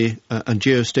 admittedly and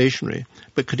geostationary,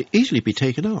 but could easily be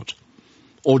taken out,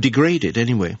 or degraded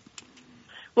anyway.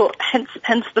 Well,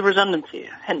 hence the redundancy,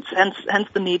 hence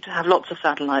the need to have lots of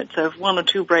satellites. So if one or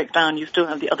two break down, you still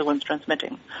have the other ones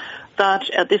transmitting. That,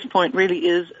 at this point, really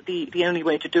is the only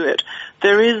way to do it.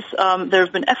 There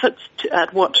have been efforts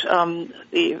at what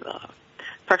the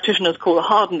practitioners call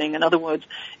hardening, in other words,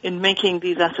 in making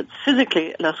these assets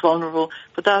physically less vulnerable,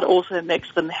 but that also makes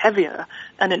them heavier,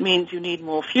 and it means you need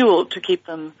more fuel to keep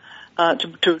them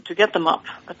to get them up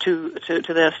to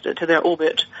their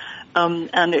orbit,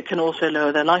 and it can also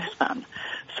lower their lifespan.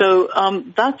 So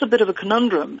that's a bit of a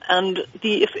conundrum. And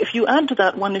if you add to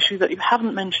that one issue that you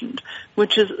haven't mentioned,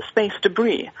 which is space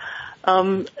debris,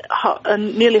 a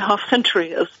nearly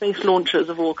half-century of space launches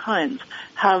of all kinds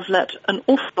have let an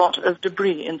awful lot of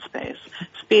debris in space.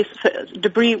 Space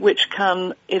debris which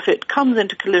can, if it comes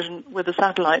into collision with a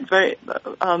satellite,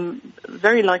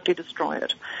 very likely destroy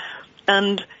it.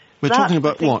 And we're talking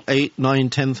about what, 8, 9,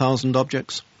 10,000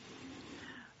 objects?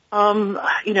 There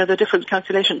are different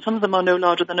calculations. Some of them are no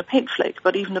larger than a paint flake,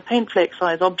 but even a paint flake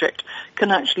size object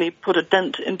can actually put a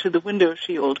dent into the window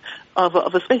shield of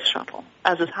a space shuttle,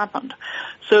 as has happened.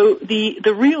 So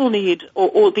the real need,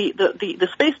 or the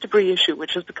space debris issue,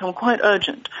 which has become quite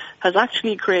urgent, has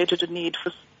actually created a need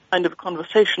for kind of a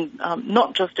conversation,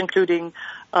 not just including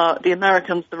the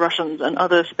Americans, the Russians, and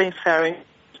other spacefaring,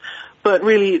 but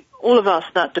really all of us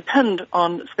that depend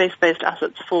on space-based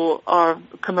assets for our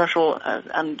commercial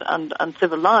and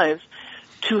civil lives,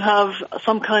 to have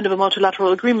some kind of a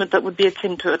multilateral agreement that would be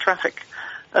akin to a traffic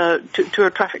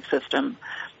system,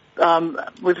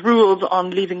 with rules on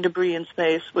leaving debris in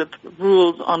space, with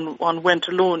rules on when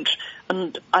to launch.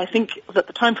 And I think that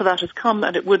the time for that has come,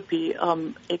 and it would be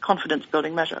a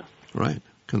confidence-building measure. Right.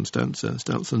 Constanza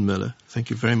Stelzen-Miller,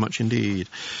 thank you very much indeed.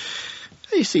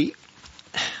 You see,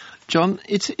 John,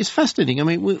 it's fascinating. I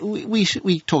mean,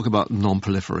 we talk about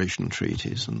non-proliferation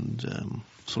treaties and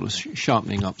sort of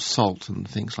sharpening up SALT and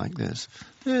things like this.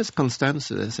 There's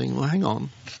Constanza there saying, well, hang on,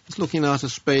 it's looking out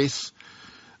of space.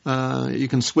 You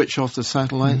can switch off the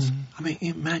satellites. I mean,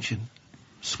 imagine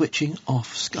switching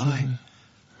off Sky.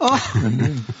 Oh,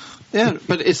 yeah,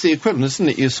 but it's the equivalent, isn't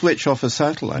it? You switch off a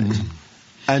satellite.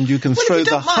 And you can throw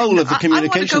the whole of the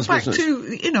communications business. I want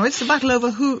to go back to, it's the battle over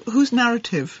whose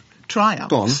narrative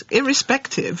triumphs,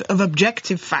 irrespective of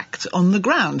objective facts on the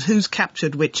ground. Who's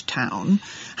captured which town?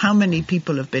 How many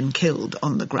people have been killed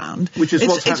on the ground? Which is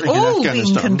what's happening in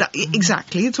Afghanistan.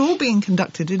 Exactly. It's all being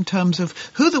conducted in terms of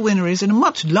who the winner is in a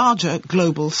much larger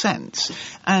global sense.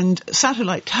 And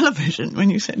satellite television, when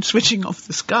you said switching off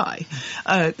the sky,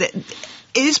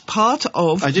 is part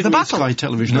of the battle. I didn't mean Sky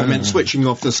Television, I meant switching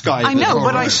off the sky. I know,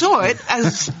 but I saw it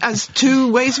as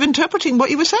two ways of interpreting what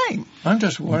you were saying. I'm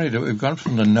just worried that we've gone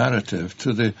from the narrative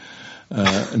to the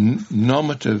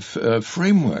normative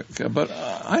framework. But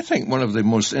I think one of the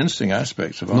most interesting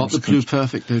aspects of arms control... Not the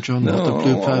pluperfect, though, John, not the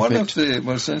pluperfect. One of the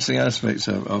most interesting aspects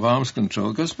of arms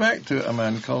control goes back to a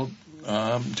man called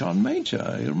John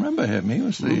Major. You remember him? He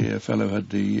was the fellow who had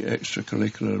the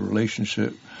extracurricular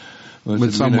relationship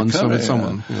with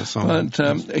someone.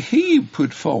 But he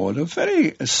put forward a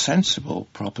very sensible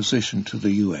proposition to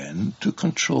the UN to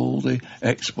control the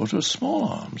export of small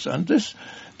arms, and this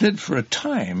did for a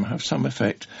time have some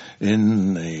effect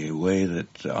in the way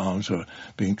that arms were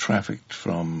being trafficked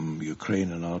from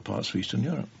Ukraine and other parts of Eastern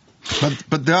Europe.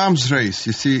 But the arms race,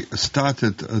 you see,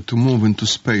 started to move into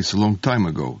space a long time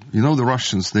ago. You know, the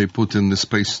Russians, they put in the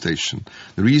space station.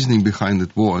 The reasoning behind it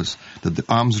was that the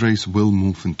arms race will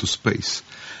move into space.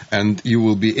 And you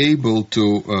will be able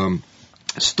to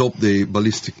stop the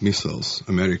ballistic missiles,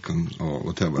 American or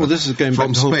whatever, well, this is going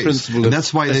from back to the whole space. principle And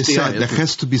that's why SDI, they said there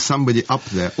has to be somebody up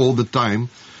there all the time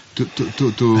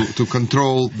to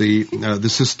control the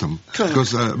system, because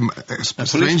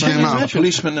strangely enough, a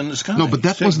policeman in the sky. No, but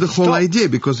that was the whole idea.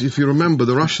 Because if you remember,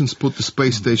 the Russians put the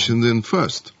space station in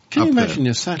first. Can you imagine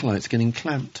your satellites getting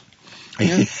clamped?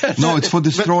 No, it's for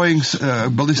destroying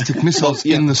ballistic missiles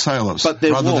in the silos,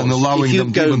 rather than allowing them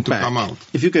even to come out.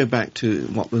 If you go back to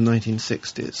the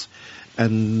 1960s,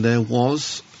 and there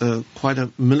was quite a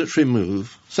military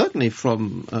move, certainly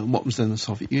from what was then the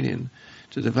Soviet Union,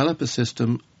 to develop a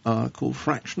system called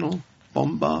fractional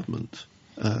bombardment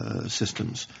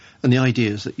systems. And the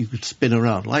idea is that you could spin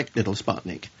around, like little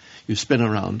Sputnik. You spin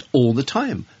around all the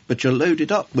time, but you're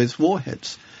loaded up with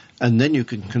warheads. And then you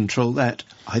can control that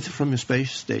either from your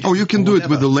space station. Oh, you can do it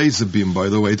with a laser beam, by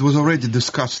the way. It was already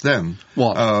discussed then.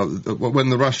 What? When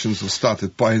the Russians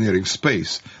started pioneering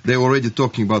space, they were already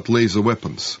talking about laser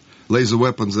weapons. Laser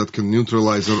weapons that can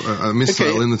neutralize a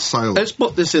missile in its silo. Let's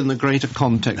put this in the greater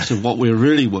context of what we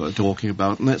really were talking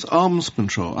about, and that's arms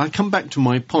control. I come back to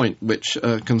my point, which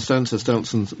Constanza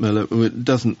Stelzen-Miller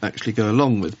doesn't actually go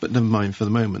along with, but never mind for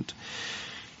the moment.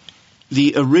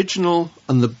 The original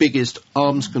and the biggest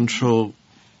arms control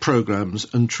programs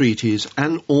and treaties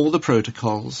and all the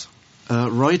protocols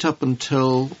right up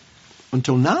until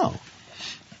now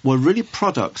were really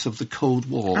products of the Cold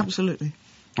War. Absolutely.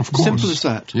 Of course. Simple as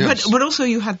that. Yes. But also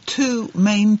you had two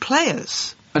main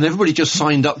players. And everybody just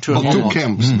signed up to it. Well, two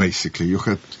camps, basically. You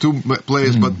had two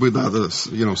players, but with others,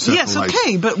 satellites. Yes,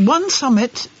 okay, but one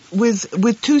summit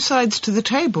with two sides to the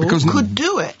table could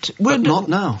do it. But not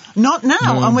now. Not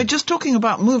now. And we're just talking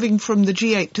about moving from the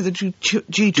G8 to the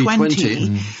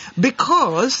G20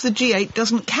 because the G8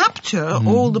 doesn't capture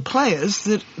all the players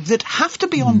that have to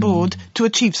be on board to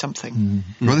achieve something.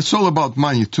 But it's all about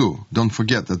money too. Don't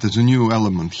forget that there's a new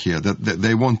element here, that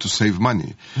they want to save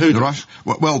money.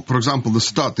 Well, for example,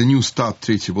 the new START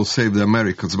treaty will save the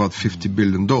Americans about $50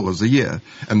 billion a year,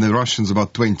 and the Russians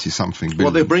about 20-something billion.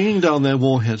 Well, they're bringing down their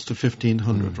warheads to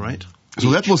 1,500, right?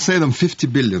 So that will save them 50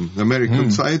 billion, the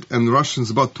American side, and the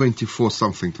Russians about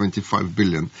 25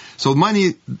 billion. So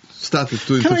money started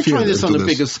to interfere. Can I try this on a this.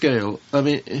 bigger scale? I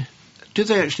mean, do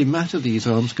they actually matter, these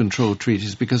arms control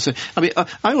treaties? Because, I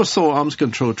always saw arms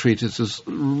control treaties as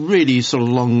really sort of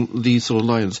along these sort of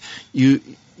lines.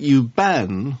 You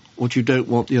ban what you don't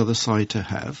want the other side to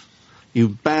have. You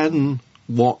ban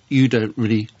what you don't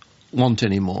really want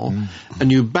anymore, and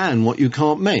you ban what you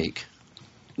can't make.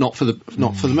 Not for the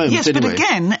moment. Yes, anyway. but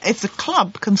again, if the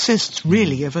club consists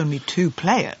really of only two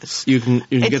players, you can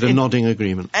get a nodding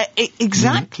agreement.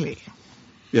 Exactly.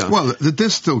 Yeah. Well, that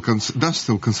still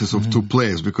consists of two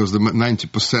players, because the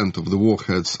 90% of the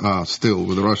warheads are still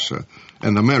with Russia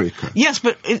and America. Yes,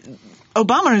 but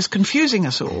Obama is confusing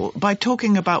us all by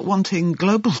talking about wanting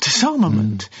global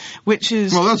disarmament, which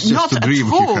is not at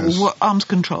all what arms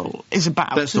control is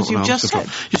about, That's as you've just said.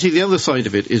 You see, the other side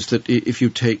of it is that if you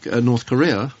take North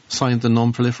Korea signed the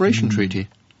Non-Proliferation Treaty,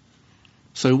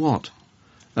 so what?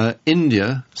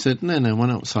 India said, no, we're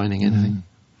not signing anything.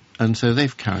 And so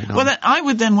they've carried on. Well, then, I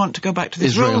would then want to go back to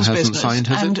this Israel rules hasn't business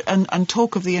signed, and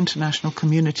talk of the international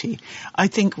community. I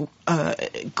think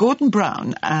Gordon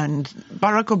Brown and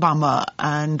Barack Obama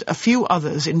and a few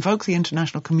others invoke the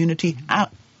international community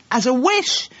as a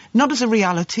wish, not as a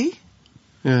reality.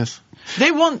 Yes.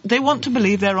 They want to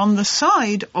believe they're on the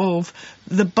side of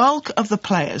the bulk of the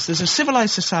players. There's a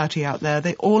civilized society out there.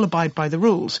 They all abide by the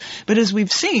rules. But as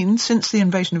we've seen since the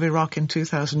invasion of Iraq in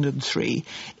 2003,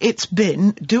 it's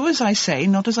been do as I say,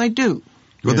 not as I do.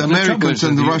 But the Americans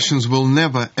and the Russians will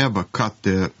never ever cut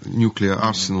their nuclear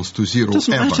arsenals to zero.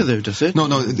 Doesn't ever. matter though, does it? No.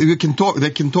 They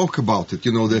can talk about it.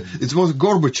 You know, it was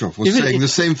Gorbachev was saying the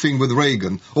same thing with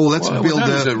Reagan. Oh, let's build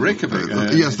Reykjavik.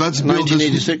 let's build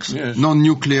 1986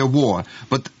 non-nuclear war.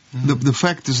 But the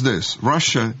fact is this: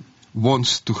 Russia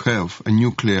wants to have a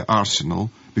nuclear arsenal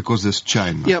because there's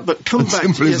China. Yeah, but come back.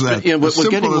 We're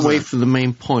getting away from the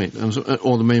main point,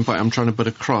 or the main point I'm trying to put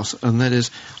across, and that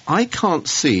is, I can't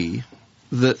see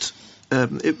that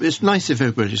it's nice if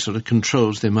everybody sort of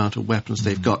controls the amount of weapons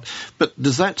they've got, but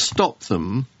does that stop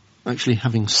them actually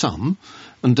having some,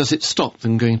 and does it stop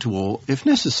them going to war if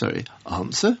necessary?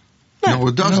 Answer: no,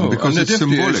 it doesn't, because it's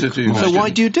symbolic. So why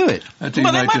do you do it? Well, they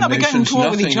might not be going to war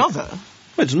with each other.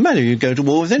 Well, it doesn't matter, you go to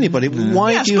war with anybody.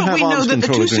 Why do you have arms control agreements? Yes, but we know that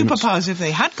the two superpowers, if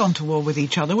they had gone to war with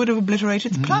each other, would have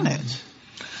obliterated the planet.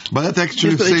 But that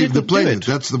actually saved the planet.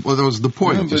 That was the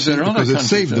point. No, but there are other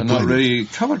countries that are not really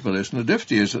covered by this. And the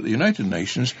difficulty is that the United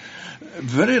Nations,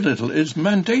 very little is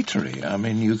mandatory. I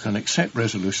mean, you can accept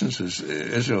resolutions, as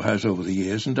Israel has over the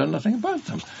years, and done nothing about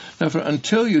them. Therefore,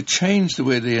 until you change the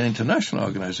way the international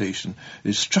organization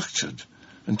is structured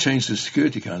and change the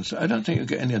Security Council, I don't think you'll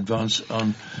get any advance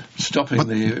on stopping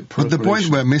the proliferation. But the point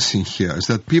we're missing here is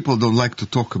that people don't like to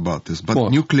talk about this, but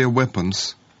nuclear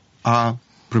weapons are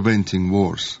preventing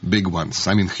wars, big ones,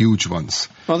 I mean huge ones.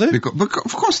 Are they? Because,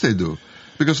 of course they do.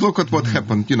 Because look at what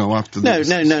happened, after this.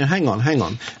 No, hang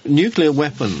on. Nuclear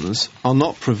weapons are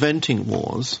not preventing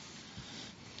wars.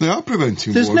 They are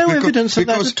preventing wars. There's no evidence of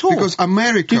that at all. Because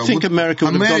America Do you think America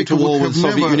would have gone to war with the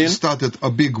Soviet Union? Started a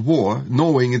big war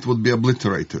knowing it would be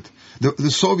obliterated.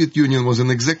 The Soviet Union was in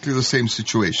exactly the same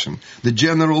situation. The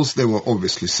generals, they were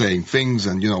obviously saying things,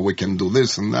 and we can do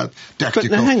this and that.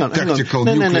 Tactical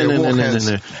nuclear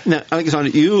warheads. No,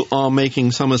 Alexander, you are making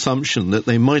some assumption that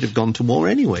they might have gone to war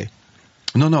anyway.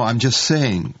 No, I'm just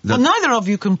saying that... Well, neither of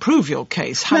you can prove your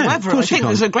case. However, I think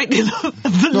there's a great deal of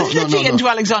validity into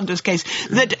Alexander's case.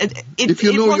 That if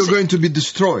you know you're going to be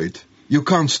destroyed, you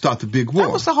can't start a big war.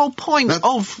 That was the whole point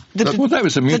of the that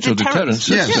was a mutual deterrence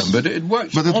system, yes. but it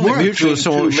works. But it worked. Mutual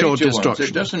short destruction.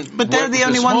 It doesn't but they're the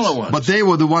only ones. But they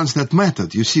were the ones that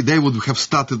mattered. You see, they would have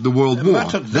started the world war.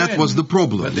 That was the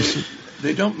problem.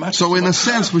 They don't matter. So in a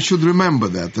sense, we should remember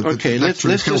that it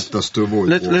actually helped us to avoid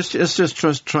war. Let's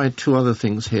just try two other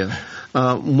things here.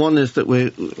 One is that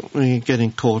we're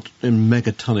getting caught in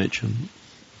megatonnage and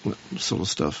sort of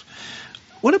stuff.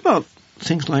 What about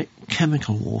things like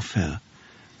chemical warfare,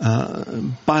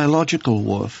 biological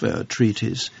warfare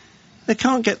treaties? They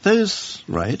can't get those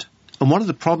right. And one of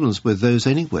the problems with those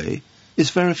anyway is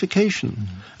verification.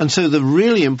 And so the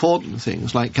really important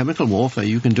things, like chemical warfare,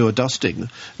 you can do a dusting and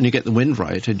you get the wind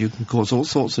right and you can cause all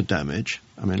sorts of damage.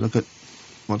 I mean, look at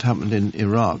what happened in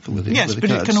Iraq with the Yes, with the but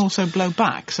Kurds. it can also blow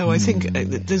back. So I think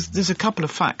there's a couple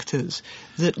of factors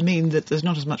that mean that there's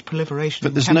not as much proliferation. But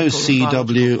in there's no chemical and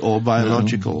CW or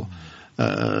biological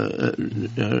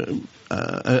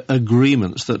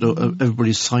agreements that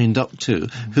everybody's signed up to,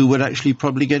 who would actually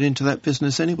probably get into that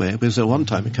business anyway. Because at one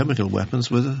time, chemical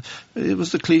weapons it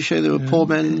was the cliche they were poor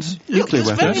men's nuclear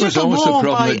there's weapons. That was little always the more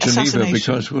problem by at Geneva, assassination.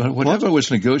 because whatever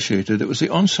was negotiated, it was the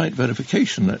on-site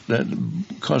verification that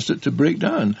caused it to break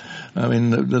down. I mean,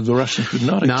 the Russians could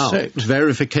not Now, accept.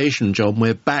 verification, John,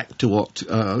 we're back to what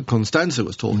Constanza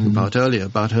was talking about earlier,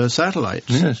 about her satellites.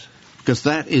 Yes. Because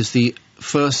that is the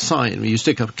first sign. You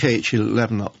stick up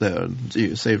KH-11 up there and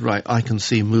you say, right, I can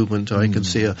see movement, or I can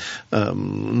see a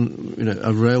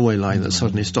railway line that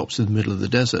suddenly stops in the middle of the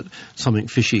desert, something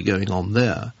fishy going on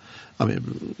there. I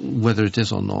mean, whether it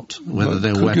is or not, whether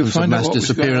they're weapons of mass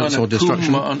disappearance or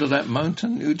destruction. Under that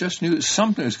mountain, you just knew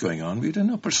something was going on. We didn't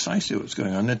know precisely what was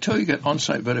going on. Until you get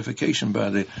on-site verification by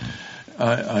the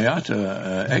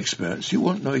IATA experts, you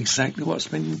won't know exactly what's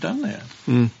been done there.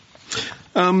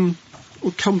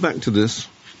 We'll come back to this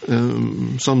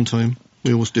sometime.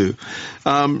 We always do.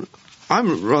 I'm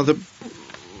rather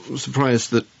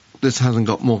surprised that this hasn't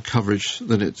got more coverage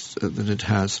than it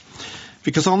has.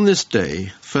 Because on this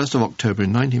day, 1st of October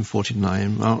in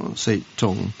 1949, Mao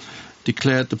Zedong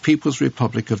declared the People's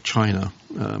Republic of China.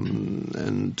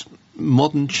 And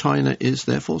modern China is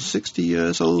therefore 60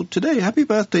 years old today. Happy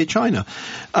birthday, China.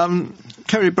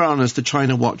 Kerry Brown is the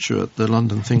China watcher at the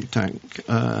London think tank,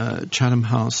 Chatham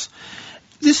House.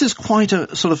 This is quite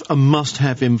a sort of a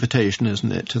must-have invitation,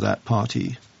 isn't it, to that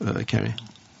party, Kerry?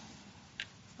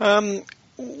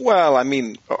 Well, I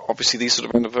mean, obviously these sort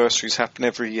of anniversaries happen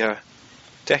every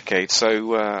decade,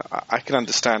 so I can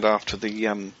understand after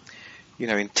the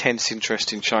intense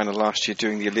interest in China last year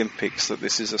during the Olympics that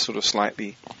this is a sort of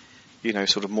slightly,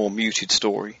 sort of more muted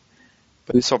story.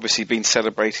 But it's obviously been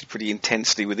celebrated pretty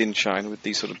intensely within China with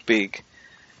these sort of big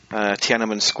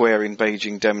Tiananmen Square in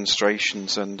Beijing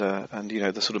demonstrations and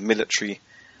the sort of military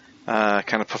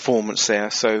kind of performance there.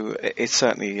 So it's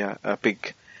certainly a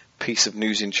big piece of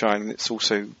news in China. And it's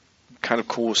also kind of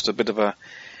caused a bit of a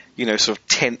sort of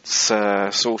tense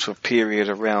sort of period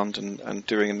around and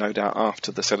during and no doubt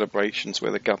after the celebrations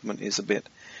where the government is a bit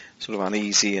sort of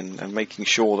uneasy and making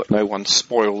sure that no one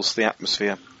spoils the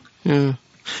atmosphere. Yeah.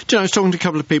 Do you know, I was talking to a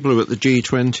couple of people who were at the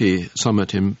G20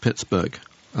 summit in Pittsburgh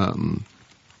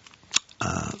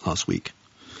last week,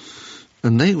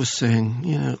 and they were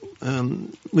saying,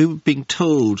 we were being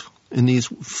told in these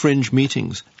fringe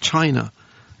meetings, China,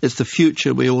 it's the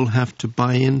future we all have to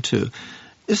buy into.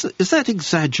 Is that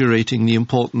exaggerating the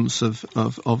importance of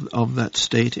that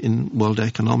state in world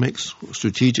economics,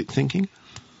 strategic thinking?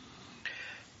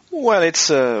 Well,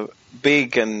 it's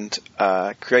big and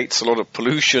creates a lot of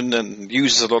pollution and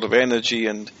uses a lot of energy,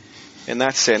 and in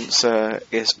that sense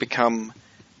it's become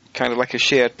kind of like a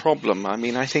shared problem. I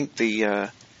mean, I think the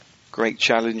great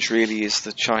challenge really is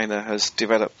that China has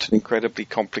developed an incredibly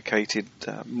complicated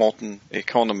modern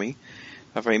economy,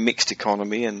 a very mixed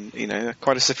economy, and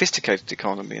quite a sophisticated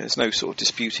economy. There's no sort of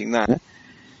disputing that.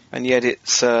 And yet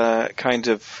it's kind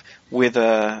of with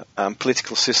a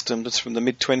political system that's from the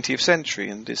mid-20th century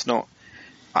and is not,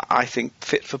 I think,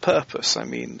 fit for purpose. I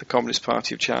mean, the Communist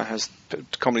Party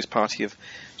of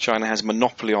China has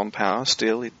monopoly on power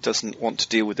still. It doesn't want to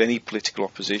deal with any political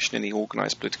opposition, any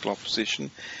organised political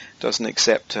opposition. Doesn't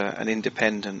accept an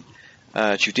independent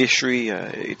judiciary.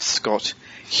 It's got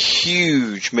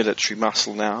huge military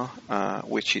muscle now,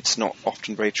 which it's not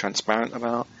often very transparent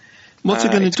about. What's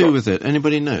it going to do with it?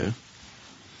 Anybody know?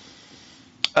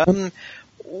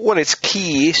 Well, its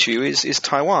key issue is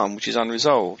Taiwan, which is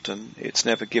unresolved, and it's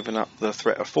never given up the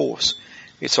threat of force.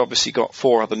 It's obviously got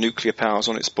 4 other nuclear powers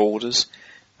on its borders,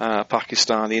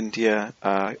 Pakistan, India,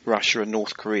 Russia and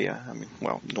North Korea. I mean,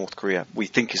 well, North Korea we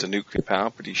think is a nuclear power,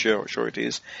 pretty sure it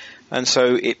is. And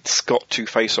so it's got to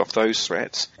face off those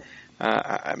threats.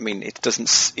 I mean,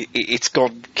 it's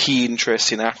got key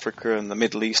interests in Africa and the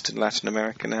Middle East and Latin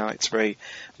America now. It's very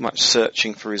much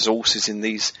searching for resources in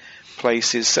these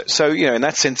places. So in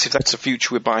that sense, if that's a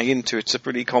future we're buying into, it's a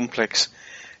pretty complex,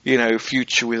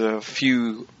 future with a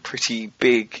few pretty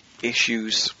big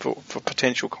issues for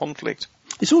potential conflict.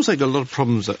 It's also got a lot of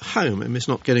problems at home. I mean, it's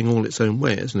not getting all its own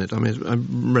way, isn't it? I mean, I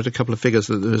read a couple of figures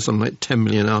that there's something like 10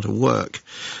 million out of work,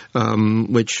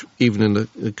 which even in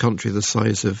a country the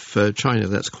size of China,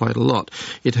 that's quite a lot.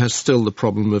 It has still the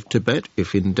problem of Tibet,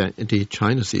 if indeed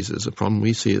China sees it as a problem,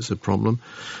 we see it as a problem.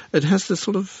 It has this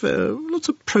sort of lots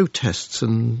of protests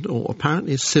or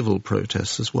apparently civil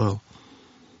protests as well.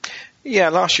 Yeah,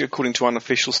 last year, according to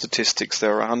unofficial statistics,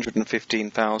 there were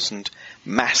 115,000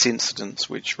 mass incidents,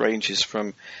 which ranges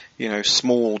from,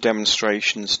 small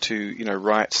demonstrations to,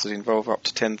 riots that involve up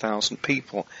to 10,000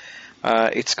 people.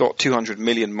 It's got 200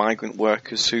 million migrant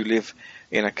workers who live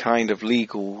in a kind of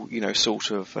legal, sort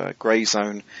of grey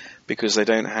zone because they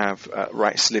don't have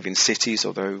rights to live in cities,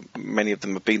 although many of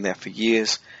them have been there for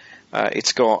years.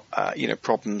 It's got,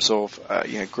 problems of,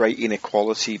 great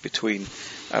inequality between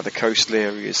the coastal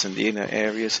areas and the inner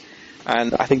areas.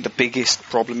 And I think the biggest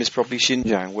problem is probably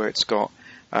Xinjiang, where it's got,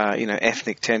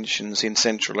 ethnic tensions in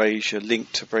Central Asia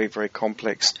linked to very, very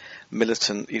complex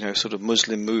militant, sort of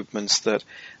Muslim movements that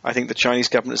I think the Chinese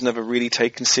government has never really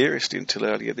taken seriously until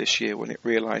earlier this year when it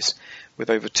realized with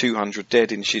over 200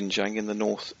 dead in Xinjiang in the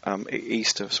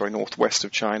northwest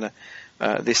of China,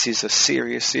 this is a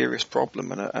serious, serious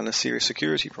problem and a serious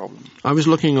security problem. I was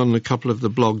looking on a couple of the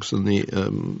blogs and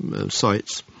the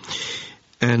sites,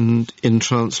 and in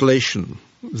translation,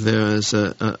 there's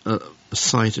a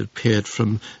site appeared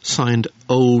signed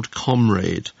Old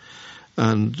Comrade.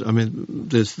 And, I mean,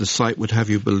 the site would have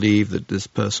you believe that this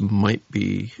person might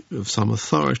be of some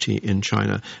authority in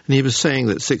China. And he was saying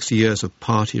that 60 years of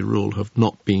party rule have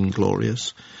not been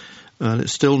glorious. And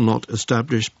it's still not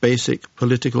established basic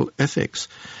political ethics.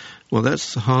 Well,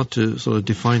 that's hard to sort of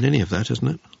define any of that, isn't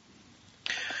it?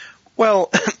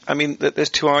 Well, I mean, there's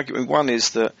two arguments. One is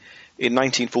that in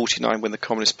 1949, when the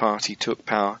Communist Party took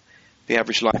power, the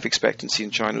average life expectancy in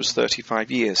China was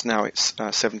 35 years. Now it's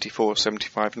 74,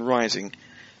 75 and rising.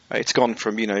 It's gone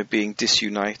from, being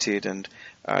disunited and,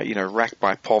 racked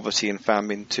by poverty and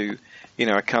famine to,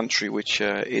 a country which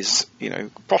is,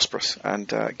 prosperous and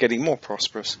getting more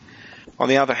prosperous. On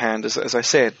the other hand, as I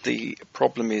said, the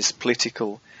problem is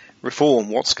political reform.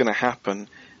 What's going to happen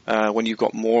when you've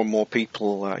got more and more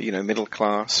people, middle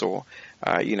class or,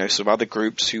 sort of other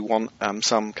groups who want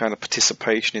some kind of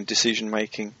participation in decision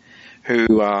making,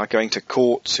 who are going to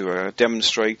courts, who are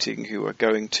demonstrating, who are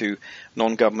going to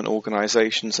non-government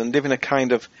organisations and live in a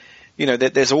kind of,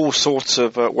 there's all sorts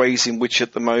of ways in which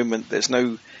at the moment there's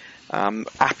no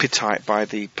appetite by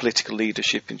the political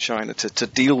leadership in China to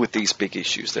deal with these big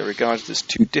issues. They're regarded as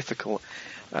too difficult.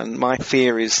 And my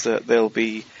fear is that they'll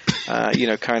be,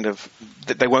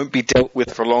 that they won't be dealt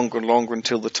with for longer and longer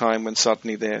until the time when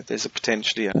suddenly there's a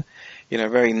potentially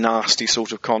very nasty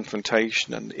sort of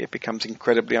confrontation and it becomes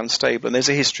incredibly unstable. And there's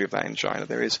a history of that in China.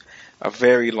 There is a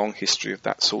very long history of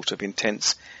that sort of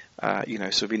intense,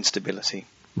 sort of instability.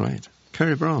 Right.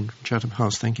 Kerry Brown, Chatham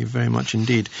House, thank you very much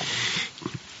indeed.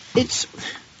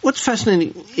 What's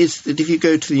fascinating is that if you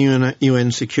go to the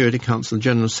UN Security Council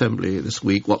General Assembly this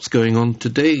week, what's going on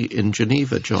today in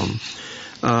Geneva, John?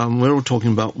 We're all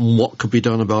talking about what could be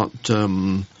done about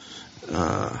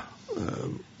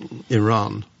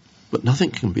Iran, but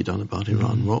nothing can be done about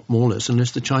Iran, more or less,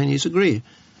 unless the Chinese agree.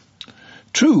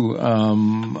 True.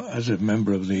 As a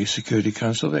member of the Security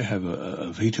Council, they have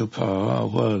a veto power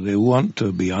where they want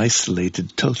to be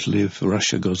isolated totally if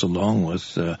Russia goes along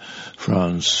with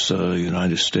France,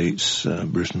 United States,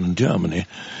 Britain and Germany.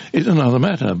 It's another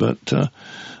matter, but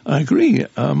I agree.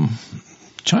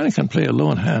 China can play a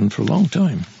lone hand for a long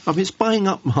time. I mean, it's buying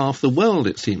up half the world,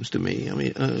 it seems to me. I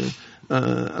mean,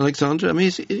 Alexander, I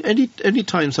mean, any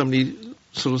time somebody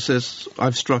sort of says,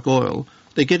 I've struck oil,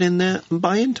 they get in there and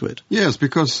buy into it. Yes,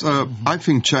 because I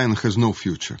think China has no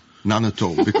future. None at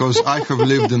all. Because I have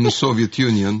lived in the Soviet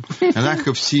Union and I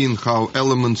have seen how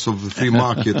elements of the free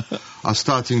market are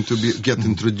starting to get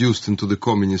introduced into the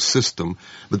communist system,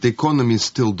 but the economy is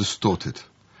still distorted.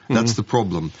 That's the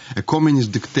problem. A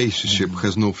communist dictatorship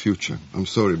has no future. I'm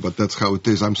sorry, but that's how it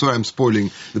is. I'm sorry I'm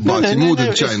spoiling the party mood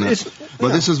in China.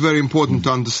 But this is very important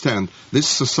to understand. This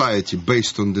society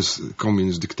based on this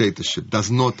communist dictatorship does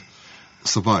not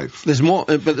survive. There's more,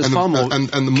 but there's far more. And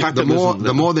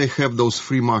the more they have those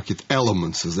free market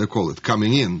elements, as they call it,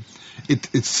 coming in,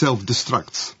 it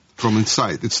self-destructs from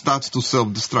inside. It starts to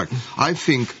self-destruct. I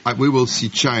think we will see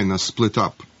China split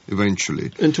up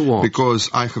eventually. Into what? Because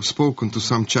I have spoken to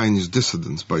some Chinese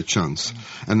dissidents by chance,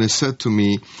 and they said to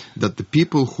me that the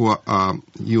people who are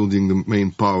yielding the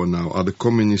main power now are the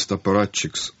communist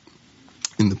apparatchiks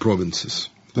in the provinces.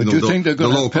 But do you think they're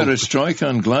going to have perestroika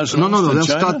and glasnost? No, they'll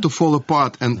start to fall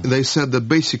apart, and they said that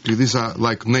basically these are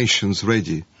like nations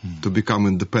ready to become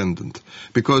independent,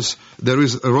 because there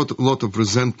is a lot of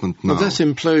resentment now. Well, that's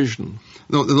implosion.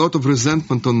 No, a lot of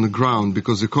resentment on the ground,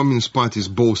 because the Communist Party is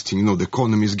boasting, the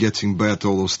economy is getting better,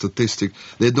 all those statistics.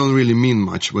 They don't really mean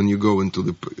much when you go into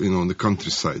the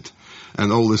countryside.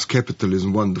 And all this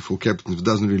capitalism, wonderful capitalism,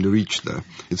 doesn't really reach there.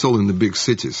 It's all in the big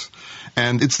cities.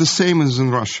 And it's the same as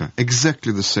in Russia,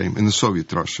 exactly the same, in the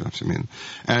Soviet Russia, I mean.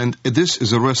 And this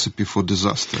is a recipe for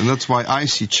disaster. And that's why I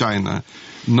see China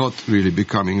not really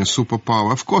becoming a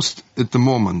superpower. Of course, at the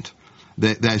moment,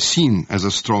 they're seen as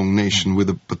a strong nation with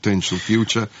a potential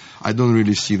future. I don't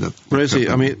really see that. Rosie,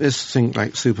 I mean, this thing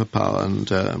like superpower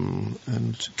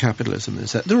and capitalism,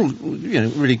 is that they're all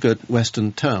really good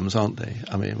Western terms, aren't they?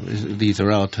 I mean, these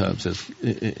are our terms. As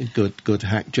good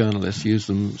hack journalists use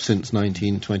them since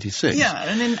 1926. Yeah,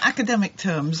 and in academic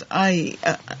terms,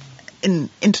 in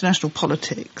international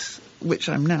politics, which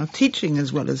I'm now teaching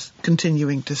as well as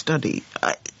continuing to study,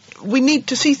 we need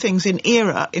to see things in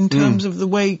era in terms of the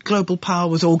way global power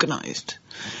was organised.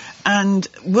 And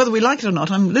whether we like it or not,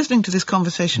 I'm listening to this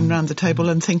conversation around the table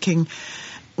and thinking,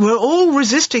 we're all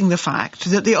resisting the fact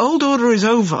that the old order is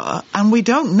over and we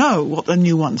don't know what the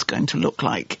new one's going to look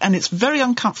like. And it's very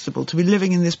uncomfortable to be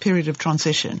living in this period of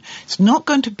transition. It's not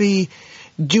going to be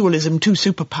dualism, two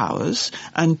superpowers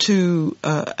and two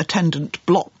attendant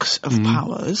blocks of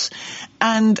powers.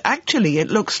 And actually it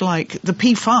looks like the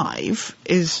P5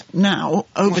 is now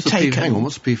overtaken. Hang on,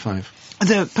 what's the P5?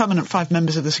 The permanent 5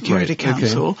 members of the Security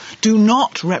Council do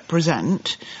not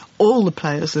represent all the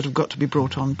players that have got to be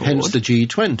brought on board. Hence the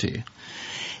G20.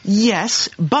 Yes,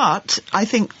 but I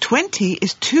think 20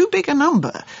 is too big a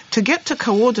number to get to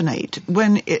coordinate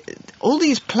when all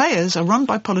these players are run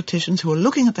by politicians who are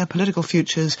looking at their political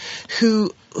futures,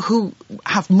 who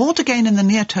have more to gain in the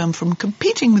near term from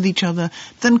competing with each other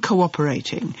than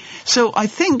cooperating. So I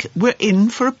think we're in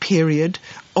for a period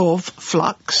of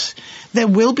flux. There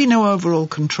will be no overall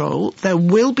control. There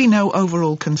will be no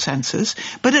overall consensus.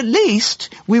 But at least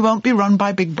we won't be run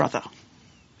by Big Brother.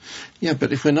 Yeah,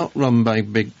 but if we're not run by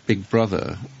Big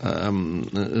Brother,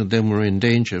 then we're in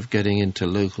danger of getting into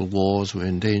local wars. We're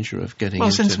in danger of getting into...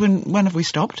 Well, since when have we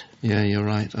stopped? Yeah, you're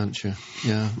right, aren't you?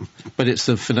 Yeah. But it's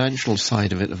the financial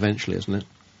side of it eventually, isn't it?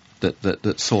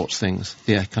 That sorts things,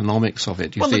 the economics of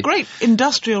it. The great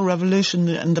industrial revolution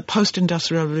and the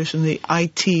post-industrial revolution, the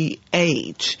IT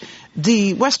age,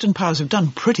 the Western powers have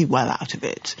done pretty well out of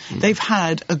it. They've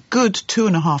had a good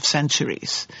 2.5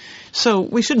 centuries. So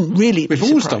we shouldn't really be surprised.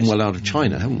 We've always done well out of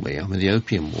China, haven't we? I mean, the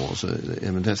Opium Wars,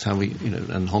 that's how we,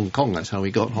 and Hong Kong, that's how we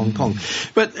got Hong Kong.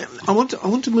 But I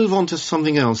want to move on to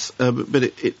something else,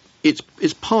 but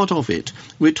it's part of it.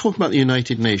 We're talking about the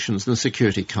United Nations and the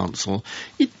Security Council.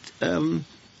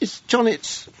 It's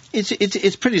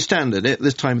pretty standard at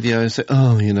this time of the year. Say,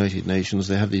 United Nations,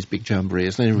 they have these big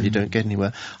jamborees, and they really don't get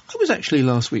anywhere. I was actually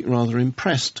last week rather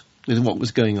impressed with what was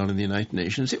going on in the United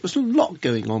Nations. It was a lot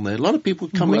going on there. A lot of people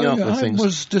coming up with things. I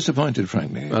was disappointed,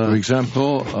 frankly. For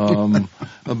example,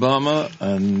 Obama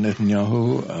and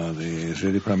Netanyahu, the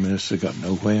Israeli Prime Minister, got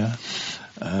nowhere.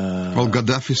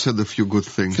 Gaddafi said a few good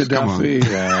things. Gaddafi,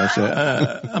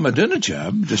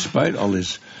 Ahmadinejad, despite all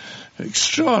his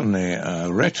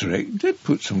extraordinary rhetoric, did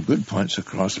put some good points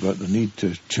across about the need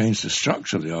to change the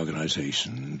structure of the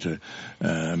organisation, to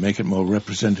make it more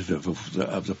representative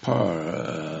of the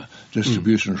power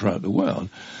distribution throughout the world.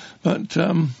 But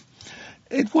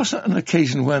it wasn't an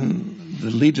occasion when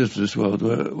the leaders of this world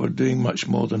were doing much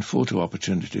more than photo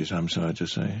opportunities, I'm sorry to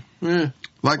say. Yeah.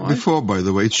 Before, by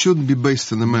the way, it shouldn't be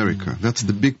based in America. That's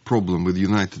the big problem with the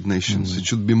United Nations. It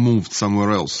should be moved somewhere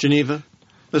else. Geneva?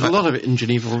 There's a lot of it in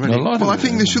Geneva already. I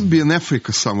think there should be in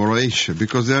Africa somewhere, or Asia,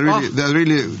 because they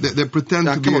pretend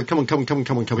to be... Come on.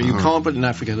 You can't put in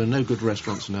Africa. There are no good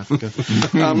restaurants in Africa.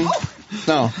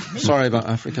 No, sorry about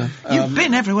Africa. You've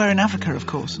been everywhere in Africa, of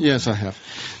course. Yes, I have.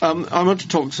 I want to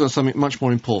talk to something much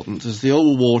more important. Is the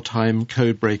old wartime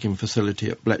code-breaking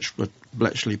facility at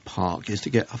Bletchley Park is to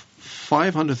get a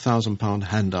 £500,000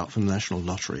 handout from the National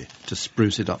Lottery to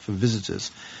spruce it up for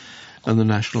visitors and the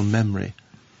national memory.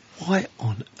 Why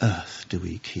on earth do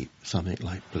we keep something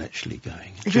like Bletchley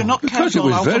going? If you're not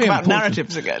careful, I'll talk about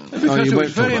narratives again. Because it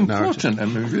was very important. I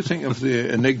mean, if you think of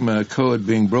the Enigma code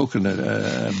being broken by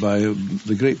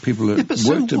the great people that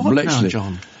worked at Bletchley, now,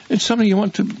 John? It's something you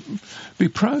want to be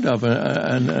proud of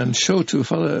and show to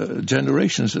fellow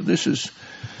generations that this is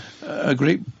a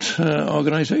great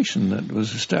organisation that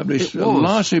was established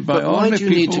largely by ordinary people. Why do you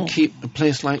need to keep a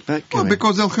place like that going? Well,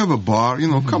 because they'll have a bar,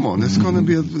 come on, it's going to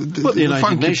be a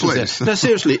funky place. Now,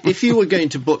 seriously, if you were going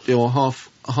to put your half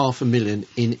a million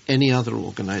in any other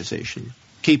organisation,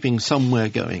 keeping somewhere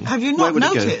going. Have you not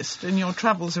noticed in your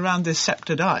travels around this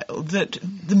sceptred isle that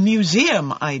the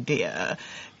museum idea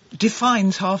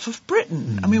defines half of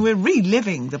Britain? I mean, we're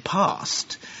reliving the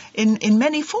past in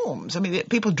many forms. I mean,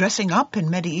 people dressing up in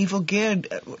medieval gear,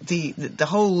 the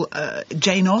whole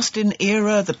Jane Austen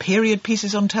era, the period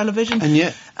pieces on television,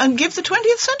 and give the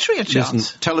 20th century a chance.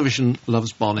 Listen, television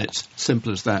loves bonnets,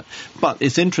 simple as that. But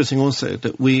it's interesting also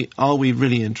that are we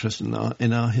really interested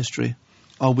in our history?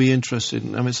 Are we interested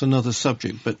in, I mean, it's another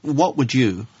subject, but what would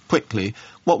you put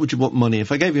money,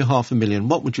 if I gave you $500,000,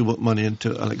 what would you put money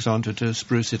into, Alexandra, to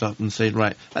spruce it up and say,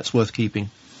 right, that's worth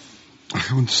keeping?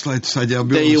 I want to slide aside.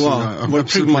 There you are. We're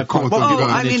proving my point.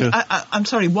 I'm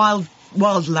sorry, wild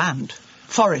land.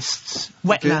 Forests,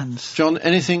 wetlands. John,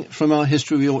 anything from our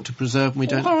history we ought to preserve and we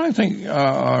don't? Well, I think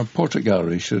our portrait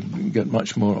gallery should get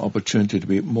much more opportunity to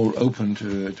be more open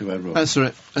to everyone. That's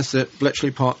it.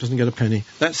 Bletchley Park doesn't get a penny.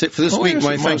 That's it for this week.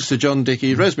 My thanks to John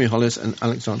Dickey, Rosemary Hollis and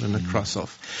Alexandra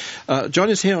Nekrasov. John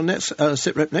is here on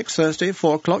SITREP next Thursday,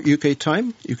 4 o'clock UK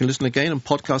time. You can listen again and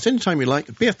podcast anytime you like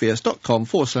at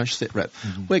bfbs.com/SITREP.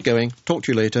 We're going. Talk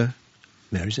to you later.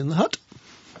 Mary's in the hut.